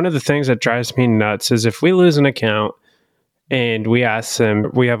feedback. And one of the things that drives me nuts is if we lose an account and we ask them,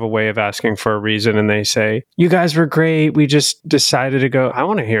 we have a way of asking for a reason, and they say, you guys were great. We just decided to go. I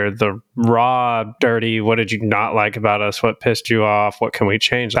want to hear the raw, dirty, what did you not like about us? What pissed you off? What can we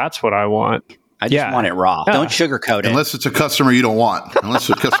change? That's what I want. I just want it raw. Yeah. Don't sugarcoat it. Unless it's a customer you don't want.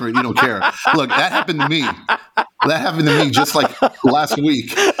 Unless it's a customer you don't care. Look, that happened to me. That happened to me just like last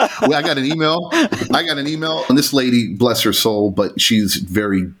week. I got an email, and this lady, bless her soul, but she's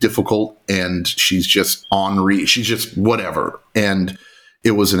very difficult and she's just she's just whatever. And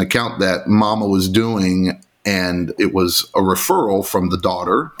it was an account that Mama was doing, and it was a referral from the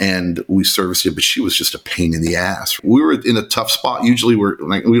daughter, and we serviced it, but she was just a pain in the ass. We were in a tough spot. Usually we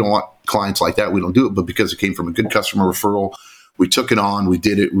don't want clients like that. We don't do it, but because it came from a good customer referral, we took it on. We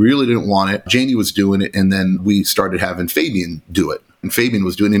did it. Really didn't want it. Janie was doing it. And then we started having Fabian do it. And Fabian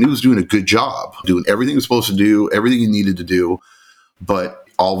was doing it. And he was doing a good job, doing everything he was supposed to do, everything he needed to do. But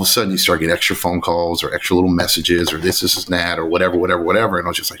all of a sudden you start getting extra phone calls or extra little messages or this and that or whatever. And I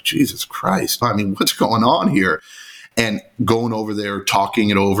was just like, Jesus Christ. I mean, what's going on here? And going over there, talking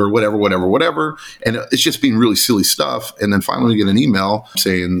it over, whatever. And it's just being really silly stuff. And then finally we get an email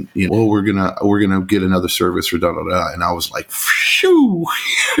saying, well, we're gonna get another service or da-da-da. And I was like, phew.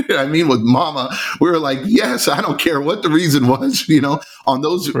 I mean, with Mama, we were like, yes, I don't care what the reason was, on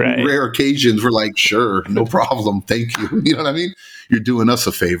those rare occasions, we're like, sure, no problem. Thank you. You know what I mean? You're doing us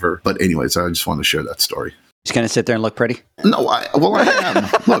a favor. But anyways, I just wanted to share that story. He's going to sit there and look pretty? No, I am.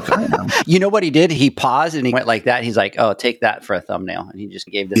 Look, I am. You know what he did? He paused and he went like that. He's like, oh, take that for a thumbnail. And he just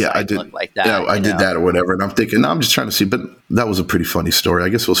gave this look like that. Yeah, I did that or whatever. And I'm thinking, no, I'm just trying to see. But that was a pretty funny story. I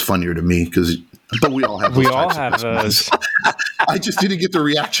guess it was funnier to me because But we all have those. We all have those. I just didn't get the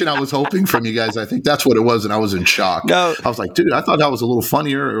reaction I was hoping from you guys. I think that's what it was, and I was in shock. No. I was like, dude, I thought that was a little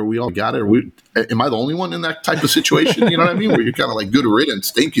funnier, or we all got it. Am I the only one in that type of situation? You know what I mean? Where you're kind of like, good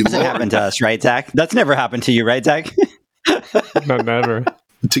riddance, thank you, Doesn't Lord. happen to us, right, Zach? That's never happened to you, right, Zach? No, never.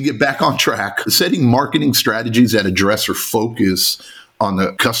 To get back on track, setting marketing strategies that address or focus on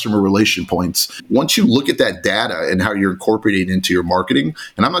the customer relation points. Once you look at that data and how you're incorporating it into your marketing,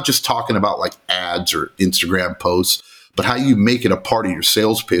 and I'm not just talking about like ads or Instagram posts, but how you make it a part of your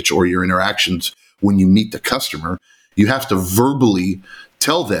sales pitch or your interactions when you meet the customer, you have to verbally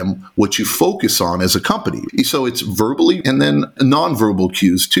tell them what you focus on as a company. So it's verbally and then nonverbal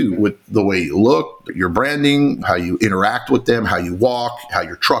cues too, with the way you look, your branding, how you interact with them, how you walk, how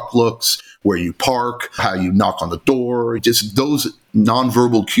your truck looks, where you park, how you knock on the door. Just those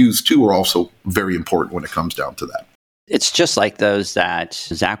nonverbal cues too are also very important when it comes down to that. It's just like those that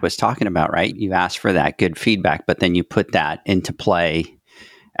Zach was talking about, right? You ask for that good feedback, but then you put that into play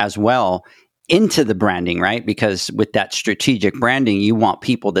as well into the branding, right? Because with that strategic branding, you want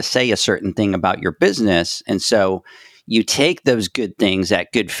people to say a certain thing about your business. And so you take those good things,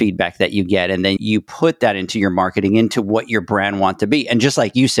 that good feedback that you get, and then you put that into your marketing, into what your brand want to be. And just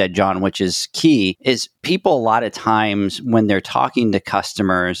like you said, John, which is key, is people a lot of times when they're talking to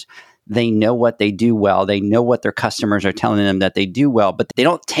customers, they know what they do well. They know what their customers are telling them that they do well, but they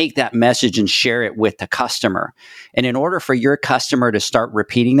don't take that message and share it with the customer. And in order for your customer to start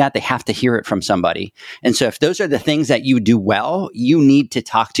repeating that, they have to hear it from somebody. And so if those are the things that you do well, you need to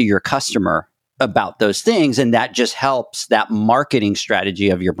talk to your customer about those things. And that just helps that marketing strategy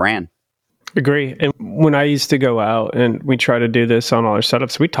of your brand. Agree. And when I used to go out and we try to do this on all our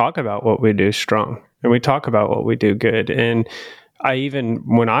setups, we talk about what we do strong and we talk about what we do good. And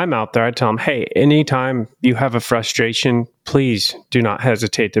when I'm out there, I tell them, hey, anytime you have a frustration, please do not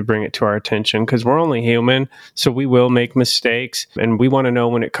hesitate to bring it to our attention because we're only human. So we will make mistakes and we want to know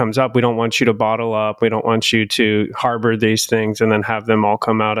when it comes up. We don't want you to bottle up. We don't want you to harbor these things and then have them all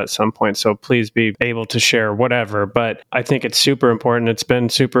come out at some point. So please be able to share whatever. But I think it's super important. It's been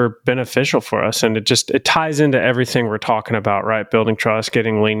super beneficial for us. And it ties into everything we're talking about, right? Building trust,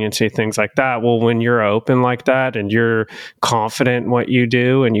 getting leniency, things like that. Well, when you're open like that and you're confident in what you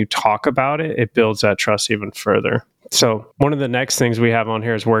do and you talk about it, it builds that trust even further. So one of the next things we have on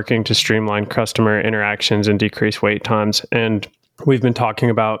here is working to streamline customer interactions and decrease wait times. And we've been talking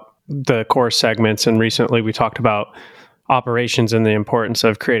about the core segments. And recently we talked about operations and the importance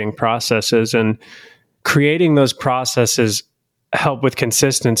of creating processes, and creating those processes help with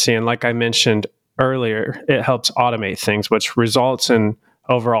consistency. And like I mentioned earlier, it helps automate things, which results in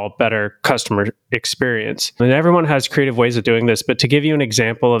overall better customer experience. And everyone has creative ways of doing this. But to give you an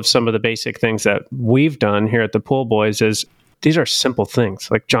example of some of the basic things that we've done here at the Pool Boys is these are simple things.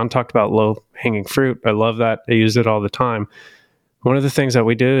 Like John talked about low hanging fruit. I love that. I use it all the time. One of the things that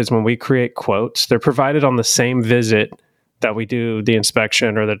we do is when we create quotes, they're provided on the same visit that we do the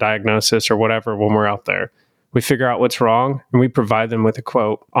inspection or the diagnosis or whatever when we're out there. We figure out what's wrong and we provide them with a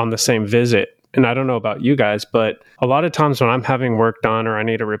quote on the same visit. And I don't know about you guys, but a lot of times when I'm having work done or I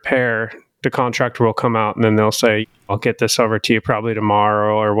need a repair, the contractor will come out and then they'll say, I'll get this over to you probably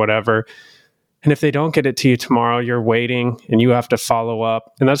tomorrow or whatever. And if they don't get it to you tomorrow, you're waiting and you have to follow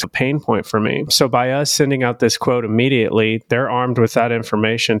up. And that's a pain point for me. So by us sending out this quote immediately, they're armed with that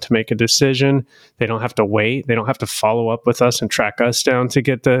information to make a decision. They don't have to wait. They don't have to follow up with us and track us down to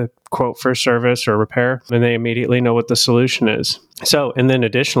get the quote for service or repair. And they immediately know what the solution is. So, and then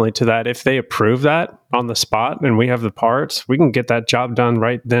additionally to that, if they approve that on the spot and we have the parts, we can get that job done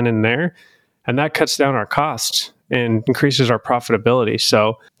right then and there. And that cuts down our costs and increases our profitability.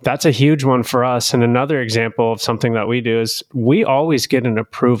 So that's a huge one for us. And another example of something that we do is we always get an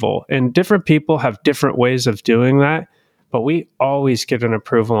approval. And different people have different ways of doing that, but we always get an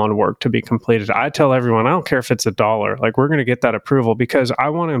approval on work to be completed. I tell everyone, I don't care if it's $1, like we're going to get that approval because I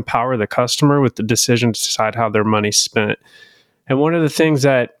want to empower the customer with the decision to decide how their money's spent. And one of the things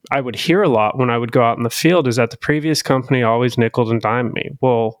that I would hear a lot when I would go out in the field is that the previous company always nickeled and dimed me.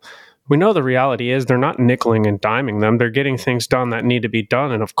 Well, we know the reality is they're not nickeling and diming them. They're getting things done that need to be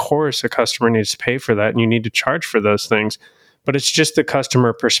done. And of course, a customer needs to pay for that and you need to charge for those things. But it's just the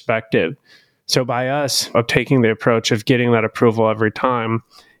customer perspective. So by us of taking the approach of getting that approval every time,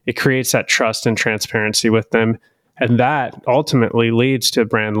 it creates that trust and transparency with them. And that ultimately leads to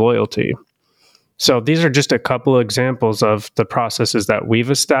brand loyalty. So these are just a couple of examples of the processes that we've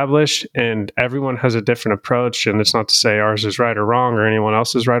established, and everyone has a different approach. And it's not to say ours is right or wrong or anyone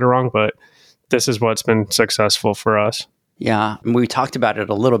else is right or wrong, but this is what's been successful for us. Yeah, we talked about it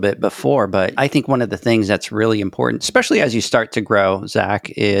a little bit before, but I think one of the things that's really important, especially as you start to grow,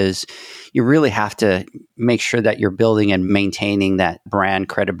 Zach, is you really have to make sure that you're building and maintaining that brand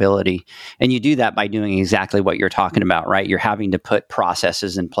credibility. And you do that by doing exactly what you're talking about, right? You're having to put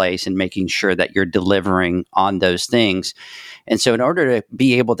processes in place and making sure that you're delivering on those things. And so in order to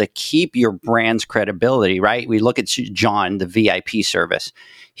be able to keep your brand's credibility, right? We look at John, the VIP service.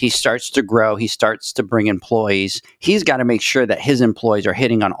 He starts to grow. He starts to bring employees. He's got to make sure that his employees are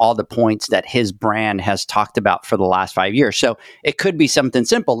hitting on all the points that his brand has talked about for the last 5 years. So it could be something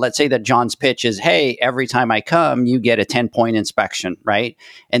simple. Let's say that John's pitch is, hey, every time I come, you get a 10-point inspection, right?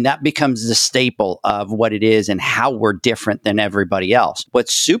 And that becomes the staple of what it is and how we're different than everybody else.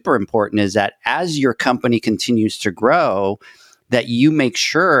 What's super important is that as your company continues to grow, that you make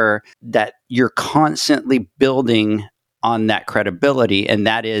sure that you're constantly building on that credibility. And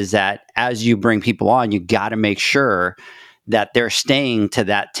that is that as you bring people on, you got to make sure that they're staying to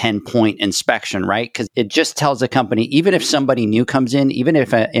that 10-point inspection, right? Because it just tells the company, even if somebody new comes in, even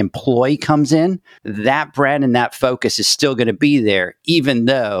if an employee comes in, that brand and that focus is still going to be there, even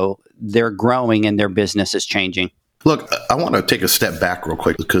though they're growing and their business is changing. Look, I want to take a step back real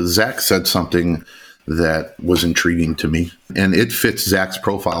quick because Zach said something that was intriguing to me. And it fits Zach's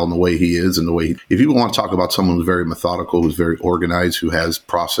profile in the way he is and the way, if you want to talk about someone who's very methodical, who's very organized, who has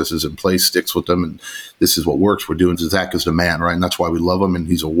processes in place, sticks with them, and this is what works, we're doing, Zach is the man, right? And that's why we love him, and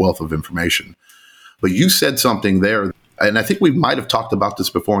he's a wealth of information. But you said something there, and I think we might have talked about this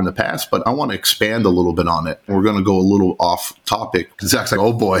before in the past, but I want to expand a little bit on it. We're going to go a little off topic. Zach's like,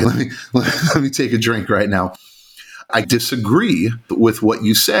 oh boy, let me take a drink right now. I disagree with what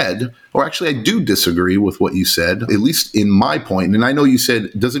you said, or actually I do disagree with what you said, at least in my point. And I know you said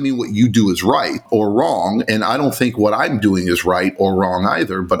it doesn't mean what you do is right or wrong. And I don't think what I'm doing is right or wrong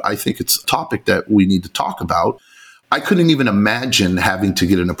either, but I think it's a topic that we need to talk about. I couldn't even imagine having to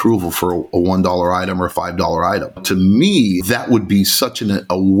get an approval for a $1 item or a $5 item. To me, that would be such a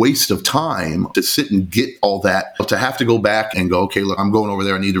waste of time to sit and get all that, to have to go back and go, okay, look, I'm going over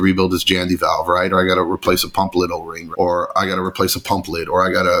there. I need to rebuild this Jandy valve, right? Or I got to replace a pump lid O-ring, or I got to replace a pump lid, or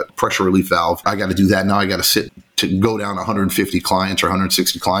I got a pressure relief valve. I got to do that. Now I got to sit to go down 150 clients or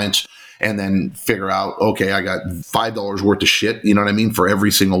 160 clients and then figure out, okay, I got $5 worth of shit, you know what I mean, for every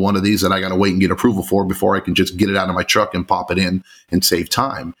single one of these that I got to wait and get approval for before I can just get it out of my truck and pop it in and save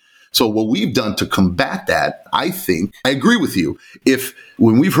time. So what we've done to combat that, I think, I agree with you. If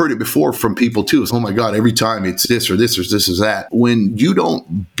when we've heard it before from people too, is, oh my God, every time it's this or this or this or that. When you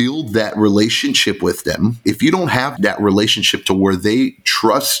don't build that relationship with them, if you don't have that relationship to where they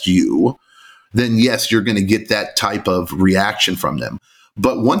trust you, then yes, you're going to get that type of reaction from them.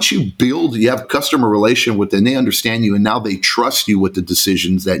 But once you have customer relation with them, they understand you, and now they trust you with the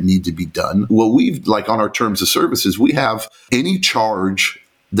decisions that need to be done. What we've, like on our terms of services, we have any charge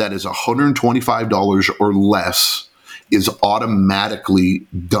that is $125 or less is automatically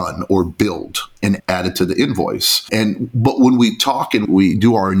done or billed and added to the invoice. But when we talk and we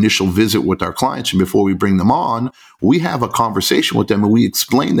do our initial visit with our clients and before we bring them on, we have a conversation with them and we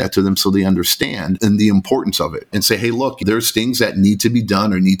explain that to them so they understand and the importance of it and say, hey, look, there's things that need to be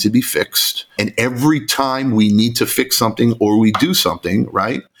done or need to be fixed. And every time we need to fix something or we do something,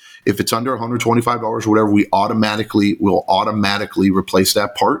 right? If it's under $125 or whatever, we'll automatically replace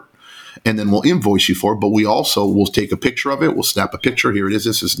that part. And then we'll invoice you for it. But we also will take a picture of it. We'll snap a picture. Here it is.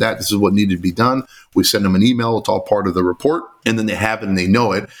 This is that. This is what needed to be done. We send them an email. It's all part of the report. And then they have it and they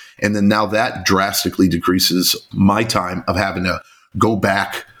know it. And then now that drastically decreases my time of having to go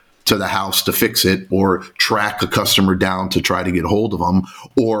back to the house to fix it or track a customer down to try to get hold of them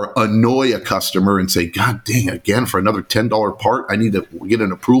or annoy a customer and say, God dang, again, for another $10 part, I need to get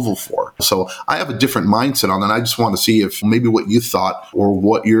an approval for. So I have a different mindset on that. I just want to see if maybe what you thought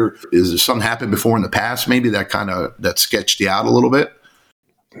or is there something happened before in the past, maybe that sketched you out a little bit?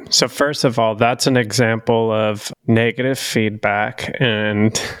 So first of all, that's an example of negative feedback.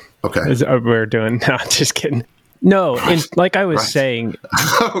 And okay, we're doing, no, just kidding. No, like I was saying.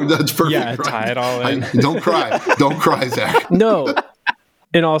 Oh, that's perfect. Yeah, tie it all in. Don't cry. Don't cry, Zach. No,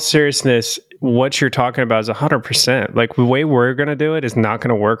 in all seriousness, what you're talking about is 100%. Like the way we're going to do it is not going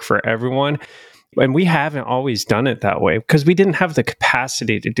to work for everyone. And we haven't always done it that way because we didn't have the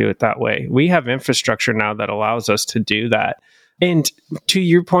capacity to do it that way. We have infrastructure now that allows us to do that. And to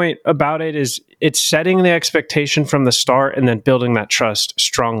your point about it is it's setting the expectation from the start and then building that trust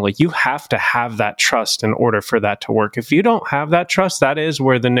strongly. You have to have that trust in order for that to work. If you don't have that trust, that is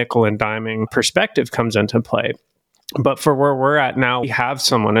where the nickel and diming perspective comes into play. But for where we're at now, we have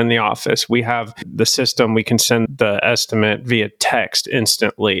someone in the office. We have the system. We can send the estimate via text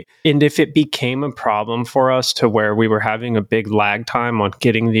instantly. And if it became a problem for us to where we were having a big lag time on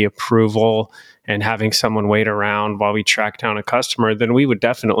getting the approval and having someone wait around while we track down a customer, then we would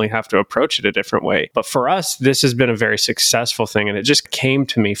definitely have to approach it a different way. But for us, this has been a very successful thing. And it just came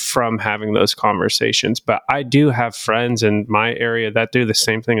to me from having those conversations. But I do have friends in my area that do the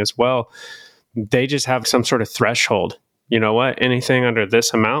same thing as well. They just have some sort of threshold. You know what? Anything under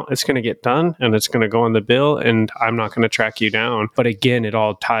this amount, it's going to get done and it's going to go on the bill and I'm not going to track you down. But again, it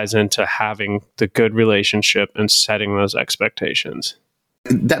all ties into having the good relationship and setting those expectations.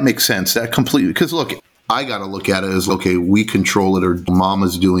 That makes sense. That completely, because look, I got to look at it as, okay, we control it or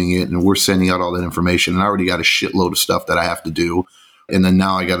mama's doing it and we're sending out all that information and I already got a shitload of stuff that I have to do. And then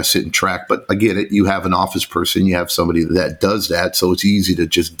now I got to sit and track. But I get it. You have an office person. You have somebody that does that. So it's easy to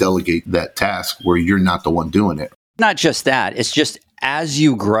just delegate that task where you're not the one doing it. Not just that. It's just as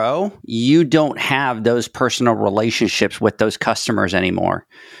you grow, you don't have those personal relationships with those customers anymore.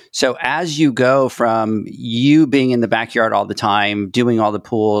 So as you go from you being in the backyard all the time, doing all the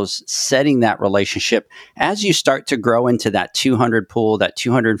pools, setting that relationship, as you start to grow into that 200 pool, that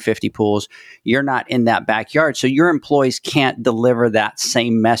 250 pools, you're not in that backyard. So your employees can't deliver that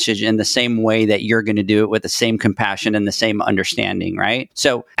same message in the same way that you're going to do it with the same compassion and the same understanding, right?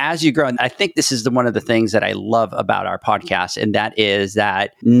 So as you grow, and I think this is one of the things that I love about our podcast, and that is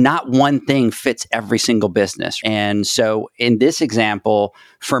that not one thing fits every single business. And so in this example,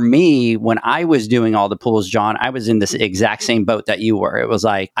 for me, when I was doing all the pools, John, I was in this exact same boat that you were. It was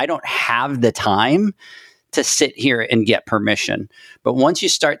like, I don't have the time to sit here and get permission. But once you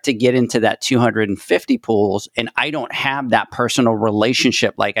start to get into that 250 pools, and I don't have that personal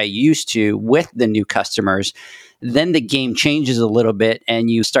relationship like I used to with the new customers, then the game changes a little bit and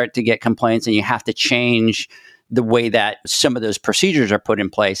you start to get complaints and you have to change the way that some of those procedures are put in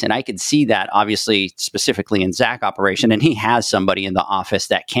place. And I could see that obviously specifically in Zach operation. And he has somebody in the office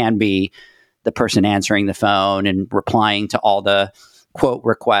that can be the person answering the phone and replying to all the quote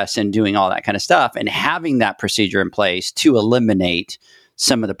requests and doing all that kind of stuff and having that procedure in place to eliminate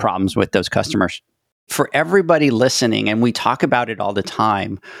some of the problems with those customers. For everybody listening, and we talk about it all the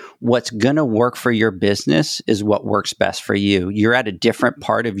time, what's going to work for your business is what works best for you. You're at a different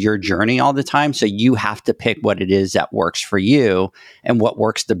part of your journey all the time, so you have to pick what it is that works for you and what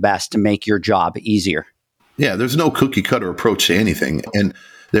works the best to make your job easier. Yeah, there's no cookie cutter approach to anything. And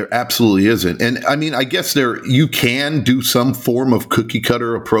there absolutely isn't. And I mean, I guess you can do some form of cookie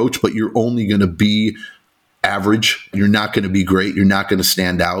cutter approach, but you're only going to be average. You're not going to be great. You're not going to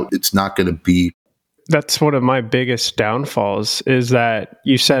stand out. It's not going to be. That's one of my biggest downfalls is that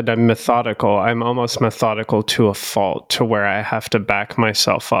you said I'm methodical. I'm almost methodical to a fault to where I have to back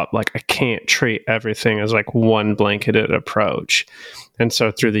myself up. Like I can't treat everything as like one blanketed approach. And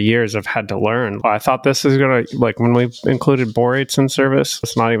so through the years, I've had to learn. I thought this is going to, like when we included borates in service,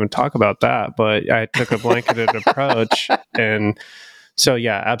 let's not even talk about that. But I took a blanketed approach. And so,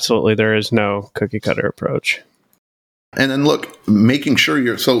 yeah, absolutely. There is no cookie cutter approach. And then look, making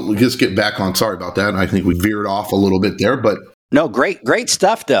sure so just get back on, sorry about that. I think we veered off a little bit there, but. No, great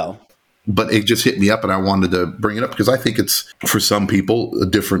stuff though. But it just hit me up and I wanted to bring it up because I think it's, for some people, a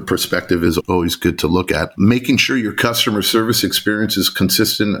different perspective is always good to look at. Making sure your customer service experience is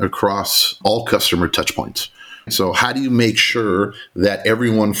consistent across all customer touch points. So how do you make sure that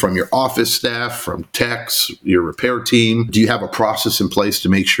everyone from your office staff, from techs, your repair team, do you have a process in place to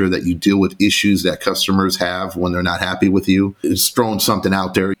make sure that you deal with issues that customers have when they're not happy with you? It's throwing something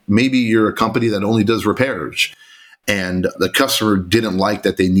out there. Maybe you're a company that only does repairs and the customer didn't like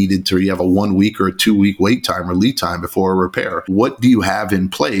that they needed to, you have a 1 week or a 2 week wait time or lead time before a repair. What do you have in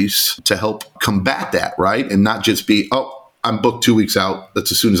place to help combat that, right? And not just be, oh, I'm booked 2 weeks out.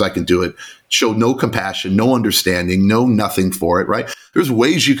 That's as soon as I can do it. Show no compassion, no understanding, no nothing for it, right? There's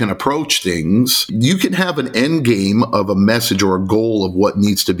ways you can approach things. You can have an end game of a message or a goal of what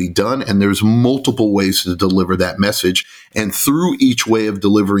needs to be done. And there's multiple ways to deliver that message. And through each way of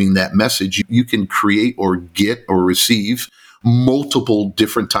delivering that message, you can create or get or receive multiple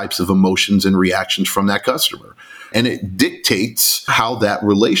different types of emotions and reactions from that customer. And it dictates how that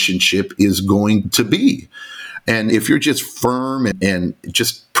relationship is going to be. And if you're just firm and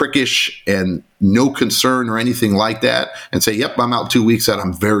just prickish and no concern or anything like that and say, yep, I'm out 2 weeks out,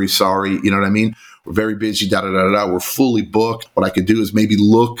 I'm very sorry. You know what I mean? We're very busy, we're fully booked. What I could do is maybe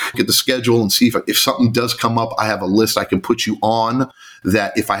look at the schedule and see if something does come up, I have a list I can put you on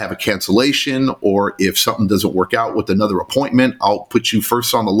that if I have a cancellation or if something doesn't work out with another appointment, I'll put you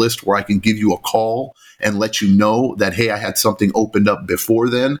first on the list where I can give you a call and let you know that, hey, I had something opened up before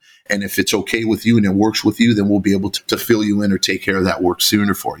then. And if it's okay with you and it works with you, then we'll be able to fill you in or take care of that work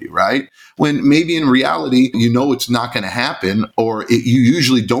sooner for you, right? When maybe in reality, you know it's not going to happen, or you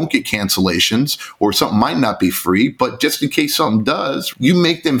usually don't get cancellations, or something might not be free, but just in case something does, you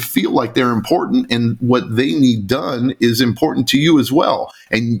make them feel like they're important and what they need done is important to you as well.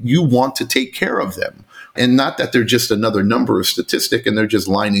 And you want to take care of them. And not that they're just another number or statistic and they're just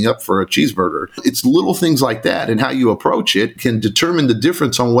lining up for a cheeseburger. It's little things like that, and how you approach it can determine the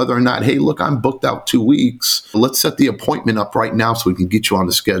difference on whether or not, hey, look, I'm booked out 2 weeks. Let's set the appointment up right now so we can get you on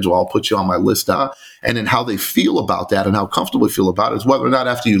the schedule. I'll put you on my list. And then how they feel about that and how comfortable they feel about it is whether or not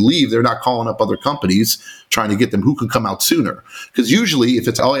after you leave, they're not calling up other companies trying to get them who can come out sooner. Because usually if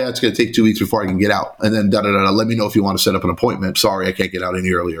it's, oh yeah, it's going to take 2 weeks before I can get out. And then let me know if you want to set up an appointment. Sorry, I can't get out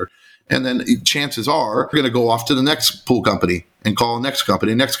any earlier. And then chances are you're going to go off to the next pool company and call the next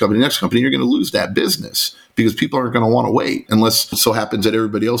company. You're going to lose that business because people aren't going to want to wait unless it so happens that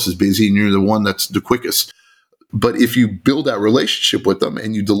everybody else is busy and you're the one that's the quickest. But if you build that relationship with them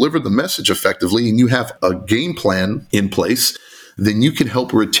and you deliver the message effectively and you have a game plan in place, then you can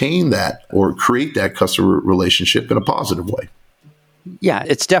help retain that or create that customer relationship in a positive way. Yeah,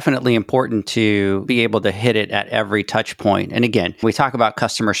 it's definitely important to be able to hit it at every touch point. And again, we talk about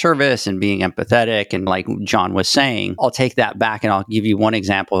customer service and being empathetic. And like John was saying, I'll take that back and I'll give you one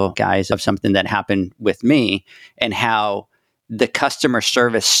example, guys, of something that happened with me and how the customer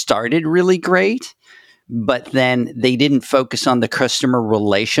service started really great, but then they didn't focus on the customer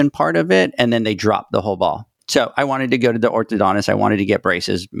relation part of it. And then they dropped the whole ball. So I wanted to go to the orthodontist. I wanted to get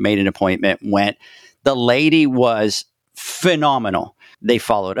braces, made an appointment, went. The lady was phenomenal. They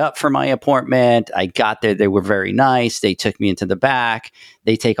followed up for my appointment. I got there. They were very nice. They took me into the back.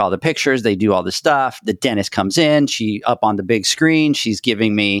 They take all the pictures. They do all the stuff. The dentist comes in. She up on the big screen. She's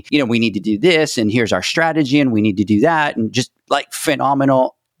giving me, we need to do this. And here's our strategy. And we need to do that. And just like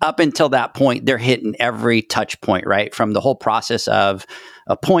phenomenal. Up until that point, they're hitting every touch point, right? From the whole process of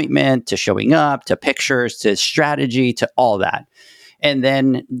appointment to showing up to pictures to strategy to all that. And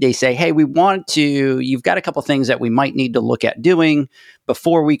then they say, hey, you've got a couple things that we might need to look at doing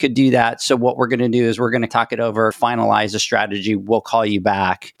before we could do that. So what we're going to do is we're going to talk it over, finalize the strategy. We'll call you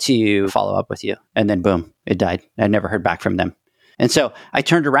back to follow up with you. And then boom, it died. I never heard back from them. And so I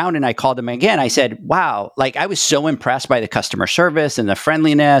turned around and I called them again. I said, wow, I was so impressed by the customer service and the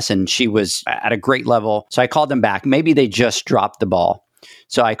friendliness, and she was at a great level. So I called them back. Maybe they just dropped the ball.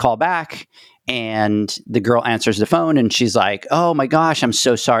 So I call back. And the girl answers the phone and she's like, oh my gosh, I'm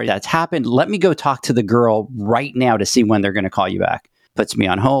so sorry that's happened. Let me go talk to the girl right now to see when they're going to call you back. Puts me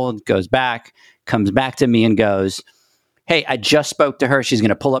on hold, goes back, comes back to me and goes, hey, I just spoke to her. She's going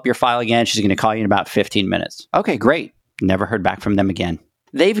to pull up your file again. She's going to call you in about 15 minutes. Okay, great. Never heard back from them again.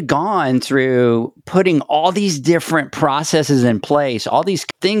 They've gone through putting all these different processes in place, all these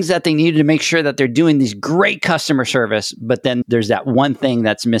things that they needed to make sure that they're doing these great customer service. But then there's that one thing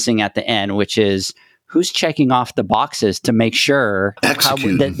that's missing at the end, which is who's checking off the boxes to make sure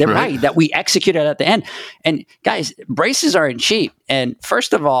that we execute it at the end. And guys, braces aren't cheap. And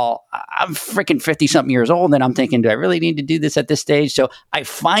first of all, I'm freaking 50 something years old and I'm thinking, do I really need to do this at this stage? So I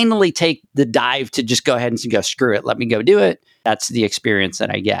finally take the dive to just go ahead and go, screw it. Let me go do it. That's the experience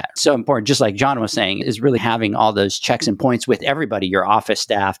that I get. So important, just like John was saying, is really having all those checks and points with everybody, your office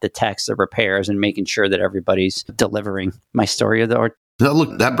staff, the techs, the repairs, and making sure that everybody's delivering. My story of the Now,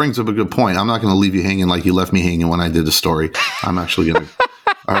 look, that brings up a good point. I'm not going to leave you hanging like you left me hanging when I did the story. I'm actually going to.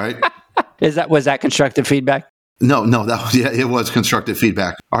 All right. Was that constructive feedback? No, it was constructive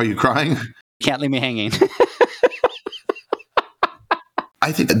feedback. Are you crying? Can't leave me hanging.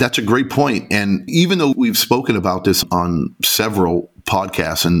 I think that's a great point. And even though we've spoken about this on several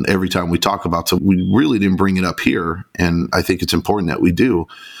podcasts and every time we talk about it, we really didn't bring it up here. And I think it's important that we do.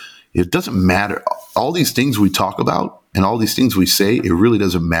 It doesn't matter. All these things we talk about and all these things we say, it really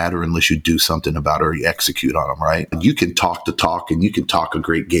doesn't matter unless you do something about it or you execute on them, right? You can talk the talk and you can talk a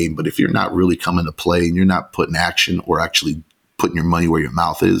great game, but if you're not really coming to play and you're not putting action or actually putting your money where your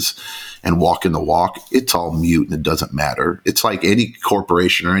mouth is and walking the walk, it's all mute and it doesn't matter. It's like any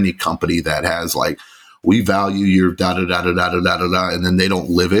corporation or any company that has we value your da-da-da-da-da-da-da-da, and then they don't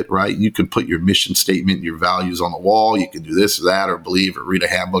live it, right? You can put your mission statement, your values on the wall. You can do this or that or believe or read a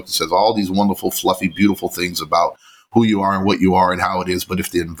handbook that says all these wonderful, fluffy, beautiful things about who you are and what you are and how it is. But if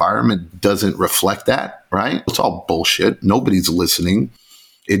the environment doesn't reflect that, right, it's all bullshit. Nobody's listening.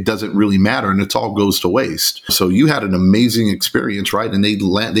 It doesn't really matter, and it all goes to waste. So you had an amazing experience, right? And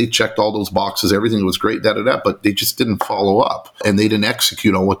they checked all those boxes. Everything was great, but they just didn't follow up, and they didn't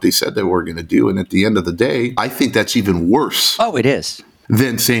execute on what they said they were going to do. And at the end of the day, I think that's even worse. Oh, it is.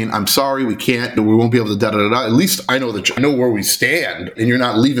 than saying, I'm sorry, we can't, we won't be able to da-da-da-da. At least I know where we stand, and you're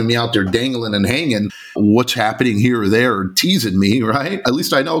not leaving me out there dangling and hanging what's happening here or there or teasing me, right? At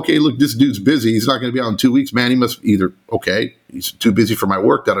least I know, okay, look, this dude's busy. He's not going to be out in 2 weeks, man. He must either, okay, he's too busy for my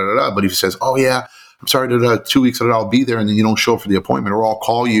work, da-da-da-da. But if he says, oh, yeah, I'm sorry, 2 weeks that I'll be there, and then you don't show up for the appointment, or I'll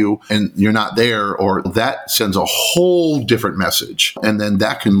call you and you're not there, or that sends a whole different message. And then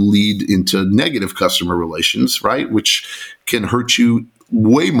that can lead into negative customer relations, right? Which can hurt you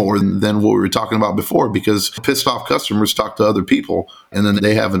way more than what we were talking about before, because pissed off customers talk to other people, and then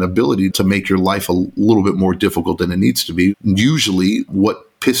they have an ability to make your life a little bit more difficult than it needs to be. Usually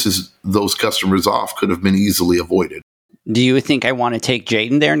what pisses those customers off could have been easily avoided. Do you think I want to take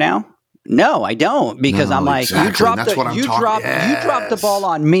Jaden there now? No, I don't, because I'm like, exactly. You dropped the ball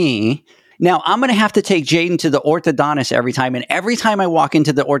on me. Now I'm going to have to take Jaden to the orthodontist every time. And every time I walk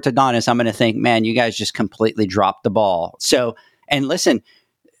into the orthodontist, I'm going to think, man, you guys just completely dropped the ball. So, and listen,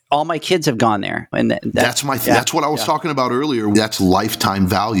 all my kids have gone there. And that's what I was talking about earlier. That's lifetime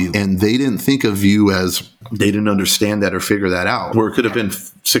value. And they didn't think of you as, they didn't understand that or figure that out. Where it could have been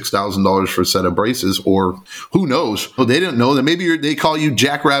 $6,000 for a set of braces, or who knows? Well, they didn't know that maybe they call you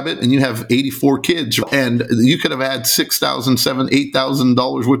Jackrabbit and you have 84 kids, and you could have had $6,000, $7,000,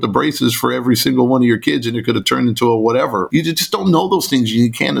 $8,000 worth of braces for every single one of your kids, and it could have turned into a whatever. You just don't know those things.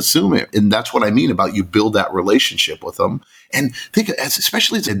 You can't assume it. And that's what I mean about you build that relationship with them. And think,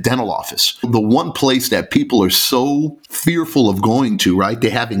 especially as a dental office, the one place that people are so fearful of going to, right? They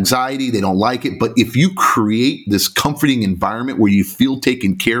have anxiety, they don't like it. But if you create this comforting environment where you feel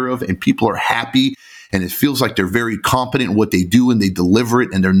taken care of and people are happy and it feels like they're very competent in what they do and they deliver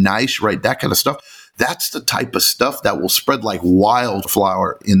it and they're nice, right? That kind of stuff. That's the type of stuff that will spread like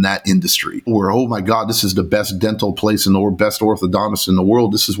wildfire in that industry, where, oh my God, this is the best dental place and the best orthodontist in the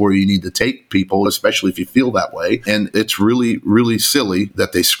world. This is where you need to take people, especially if you feel that way. And it's really, really silly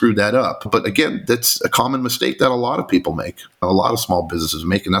that they screwed that up. But again, that's a common mistake that a lot of people make, a lot of small businesses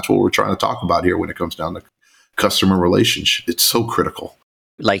make. And that's what we're trying to talk about here when it comes down to customer relationship. It's so critical.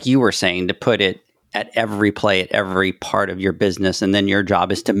 Like you were saying, to put it at every play, at every part of your business. And then your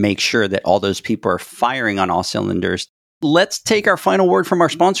job is to make sure that all those people are firing on all cylinders. Let's take our final word from our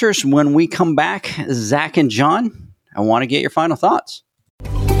sponsors. When we come back, Zach and John, I want to get your final thoughts.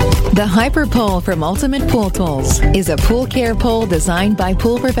 The Hyper Pole from Ultimate Pool Tools is a pool care pole designed by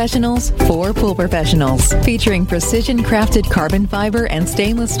pool professionals for pool professionals, featuring precision-crafted carbon fiber and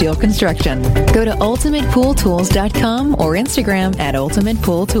stainless steel construction. Go to ultimatepooltools.com or Instagram at Ultimate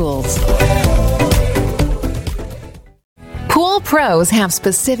Pool Tools. Pool pros have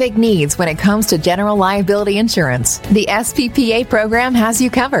specific needs when it comes to general liability insurance. The SPPA program has you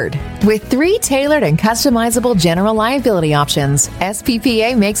covered. With 3 tailored and customizable general liability options,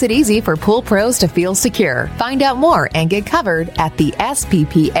 SPPA makes it easy for pool pros to feel secure. Find out more and get covered at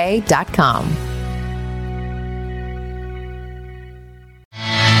thesppa.com.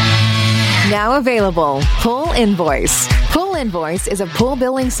 Now available, Pool Invoice. Pool Invoice is a pool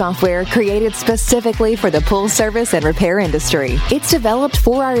billing software created specifically for the pool service and repair industry. It's developed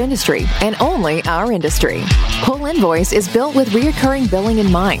for our industry and only our industry. Pool Invoice is built with recurring billing in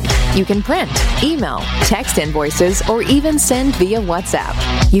mind. You can print, email, text invoices, or even send via WhatsApp.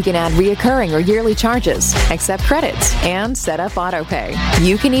 You can add recurring or yearly charges, accept credits, and set up autopay.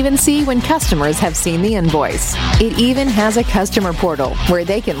 You can even see when customers have seen the invoice. It even has a customer portal where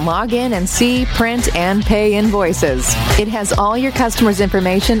they can log in and see, print, and pay invoices. It has all your customers'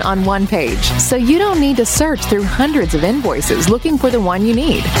 information on one page, so you don't need to search through hundreds of invoices looking for the one you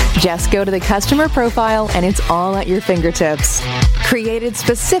need. Just go to the customer profile and it's all at your fingertips. Created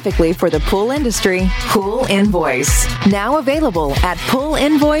specifically for the pool industry, Pool Invoice. Now available at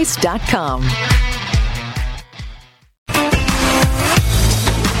poolinvoice.com.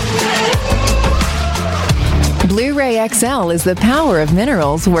 Blu-ray XL is the power of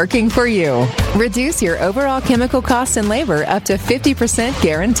minerals working for you. Reduce your overall chemical costs and labor up to 50%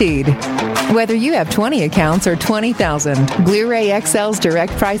 guaranteed. Whether you have 20 accounts or 20,000, Blu-ray XL's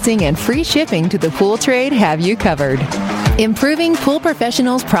direct pricing and free shipping to the pool trade have you covered. Improving pool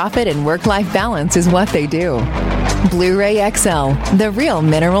professionals' profit and work-life balance is what they do. Blu-ray XL, the real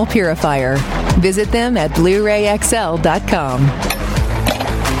mineral purifier. Visit them at BluRayXL.com.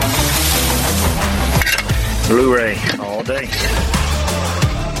 Blu-ray all day.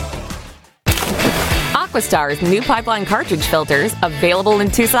 Aquastar's new pipeline cartridge filters, available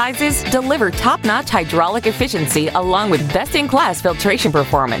in 2 sizes, deliver top-notch hydraulic efficiency along with best-in-class filtration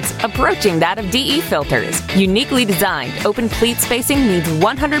performance, approaching that of DE filters. Uniquely designed, open pleat spacing means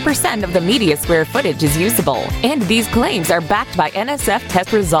 100% of the media square footage is usable. And these claims are backed by NSF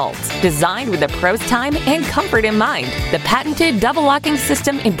test results. Designed with the pro's time and comfort in mind, the patented double locking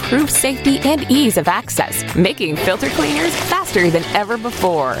system improves safety and ease of access, making filter cleaners faster than ever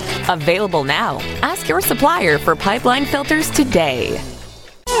before. Available now. Ask your supplier for pipeline filters today.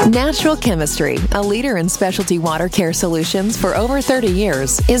 Natural Chemistry, a leader in specialty water care solutions for over 30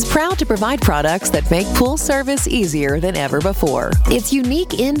 years, is proud to provide products that make pool service easier than ever before. Its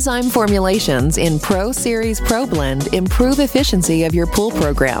unique enzyme formulations in Pro Series Pro Blend improve efficiency of your pool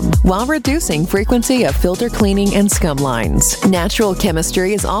program while reducing frequency of filter cleaning and scum lines. Natural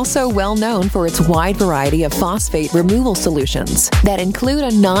Chemistry is also well known for its wide variety of phosphate removal solutions that include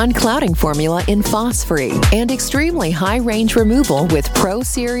a non-clouding formula in Phos-Free and extremely high-range removal with Pro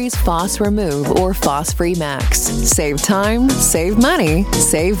Series Phos Remove or Phos-Free Max. Save time, save money,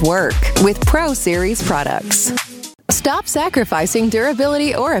 save work with Pro Series products. Stop sacrificing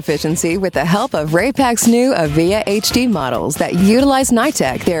durability or efficiency with the help of Raypak's new Avia HD models that utilize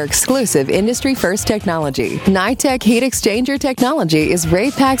NITEC, their exclusive industry-first technology. NITEC heat exchanger technology is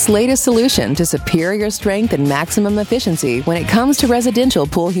Raypak's latest solution to superior strength and maximum efficiency when it comes to residential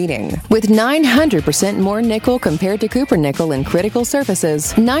pool heating. With 900% more nickel compared to copper nickel in critical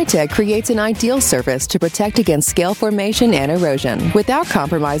surfaces, NITEC creates an ideal surface to protect against scale formation and erosion without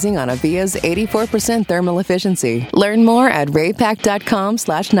compromising on Avia's 84% thermal efficiency. Learn more at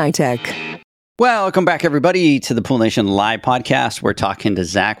raypak.com/NITEC. Welcome back, everybody, to the Pool Nation Live podcast. We're talking to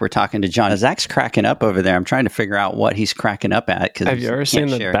Zach. We're talking to John. Zach's cracking up over there. I'm trying to figure out what he's cracking up at. Have you ever seen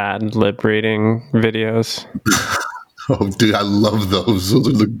the bad lip reading videos? Oh, dude, I love those. Those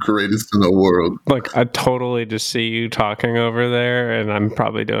are the greatest in the world. Like, I totally just see you talking over there, and I'm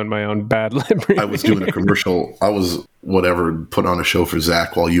probably doing my own bad lip reading. I was doing a commercial. I was, put on a show for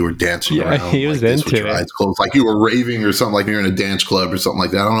Zach while you were dancing around. Yeah, he was into it. Eyes closed, like you were raving or something, like you're in a dance club or something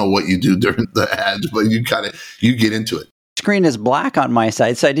like that. I don't know what you do during the ads, but you get into it. Screen is black on my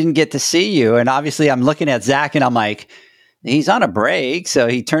side, so I didn't get to see you. And obviously, I'm looking at Zach, and I'm like, he's on a break, so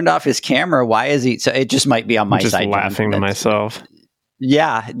he turned off his camera. Why is he? So it just might be on my side. Just laughing to myself.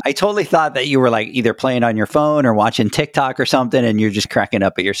 Yeah, I totally thought that you were like either playing on your phone or watching TikTok or something, and you're just cracking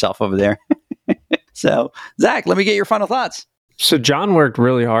up at yourself over there. So, Zach, let me get your final thoughts. So John worked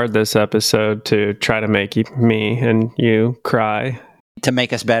really hard this episode to try to make me and you cry. To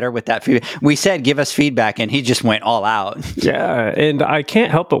make us better with that feedback. We said, give us feedback, and he just went all out. Yeah, and I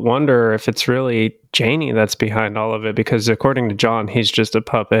can't help but wonder if it's really Janie that's behind all of it, because according to John, he's just a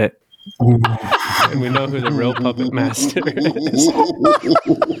puppet. And we know who the real puppet master is.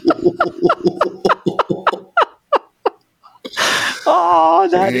 Oh,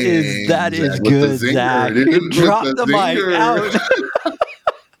 that is good, Zach. You dropped the mic out.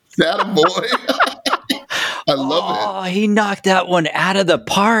 That a boy? I love it. Oh, he knocked that one out of the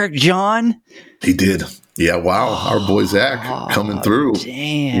park, John. He did. Yeah, wow. Our boy Zach coming through with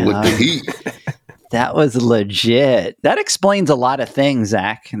the heat. That was legit. That explains a lot of things,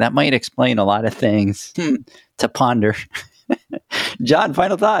 Zach. That might explain a lot of things to ponder. John,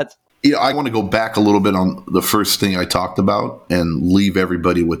 final thoughts. Yeah, I want to go back a little bit on the first thing I talked about and leave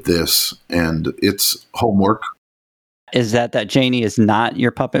everybody with this, and it's homework. Is that Janie is not your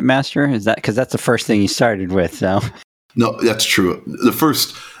puppet master? Is that because that's the first thing you started with? So no, that's true. The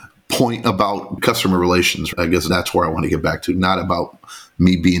first point about customer relations, I guess that's where I want to get back to, not about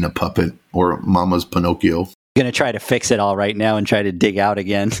me being a puppet or Mama's Pinocchio. I'm going to try to fix it all right now and try to dig out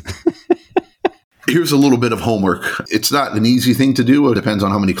again. Here's a little bit of homework. It's not an easy thing to do. It depends on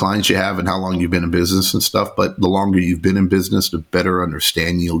how many clients you have and how long you've been in business and stuff. But the longer you've been in business, the better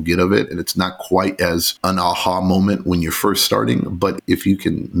understanding you'll get of it. And it's not quite as an aha moment when you're first starting. But if you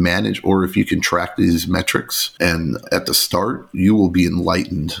can manage or if you can track these metrics and at the start, you will be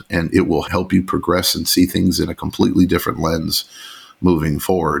enlightened and it will help you progress and see things in a completely different lens moving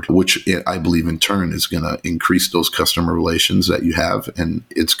forward, which I believe in turn is going to increase those customer relations that you have, and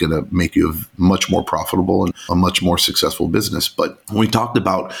it's going to make you a much more profitable and a much more successful business. But when we talked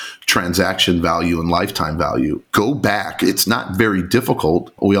about transaction value and lifetime value, go back. It's not very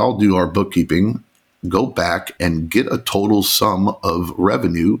difficult. We all do our bookkeeping. Go back and get a total sum of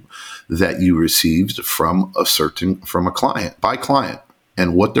revenue that you received from a client by client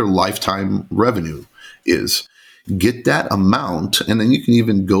and what their lifetime revenue is. get that amount, and then you can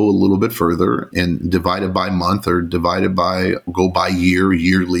even go a little bit further and divide it by month or go by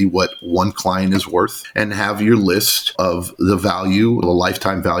yearly, what one client is worth, and have your list of the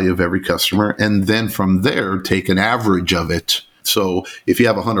lifetime value of every customer. And then from there, take an average of it. So if you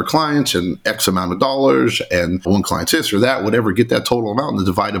have 100 clients and X amount of dollars and one client's this or that, whatever, get that total amount and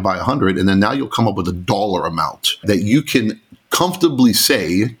divide it by 100. And then now you'll come up with a dollar amount that you can comfortably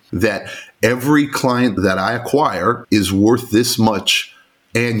say that every client that I acquire is worth this much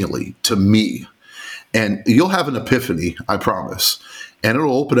annually to me. And you'll have an epiphany, I promise. And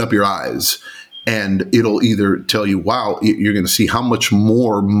it'll open up your eyes. And it'll either tell you, wow, you're going to see how much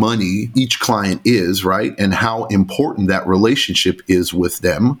more money each client is, right? And how important that relationship is with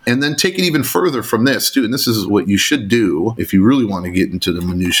them. And then take it even further from this, too. And this is what you should do if you really want to get into the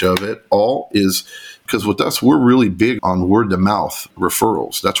minutia of it all is, because with us, we're really big on word of mouth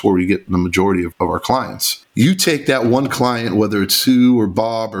referrals. That's where we get the majority of our clients. You take that one client, whether it's Sue or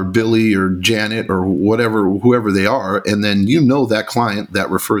Bob or Billy or Janet or whatever, whoever they are, and then you know that client that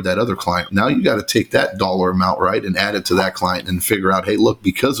referred that other client. Now you got to take that dollar amount, right, and add it to that client and figure out, hey, look,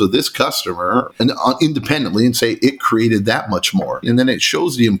 because of this customer, and independently, and say it created that much more. And then it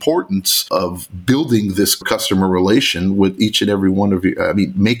shows the importance of building this customer relation with each and every one of you. I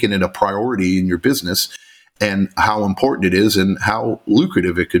mean, making it a priority in your business, and how important it is and how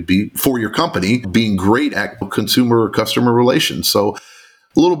lucrative it could be for your company, being great at consumer or customer relations. So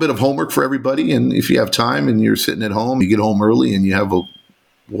a little bit of homework for everybody. And if you have time and you're sitting at home, you get home early and you have a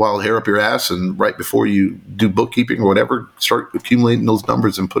wild hair up your ass, and right before you do bookkeeping or whatever, start accumulating those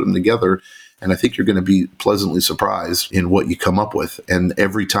numbers and put them together. And I think you're going to be pleasantly surprised in what you come up with. And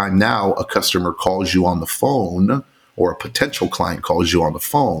every time now a customer calls you on the phone, or a potential client calls you on the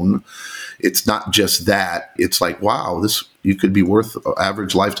phone, it's not just that. It's like, wow, you could be worth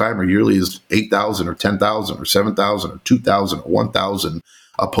average lifetime or yearly is 8,000 or 10,000 or 7,000 or 2,000 or 1,000,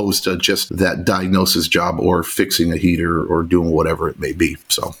 opposed to just that diagnosis job or fixing a heater or doing whatever it may be.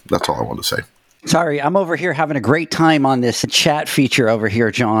 So that's all I want to say. Sorry, I'm over here having a great time on this chat feature over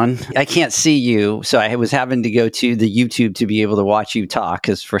here, John. I can't see you, so I was having to go to the YouTube to be able to watch you talk,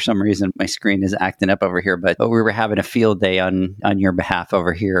 because for some reason my screen is acting up over here. But we were having a field day on your behalf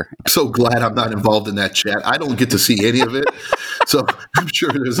over here. So glad I'm not involved in that chat. I don't get to see any of it. So I'm sure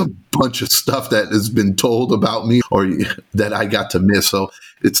there's a bunch of stuff that has been told about me or that I got to miss. So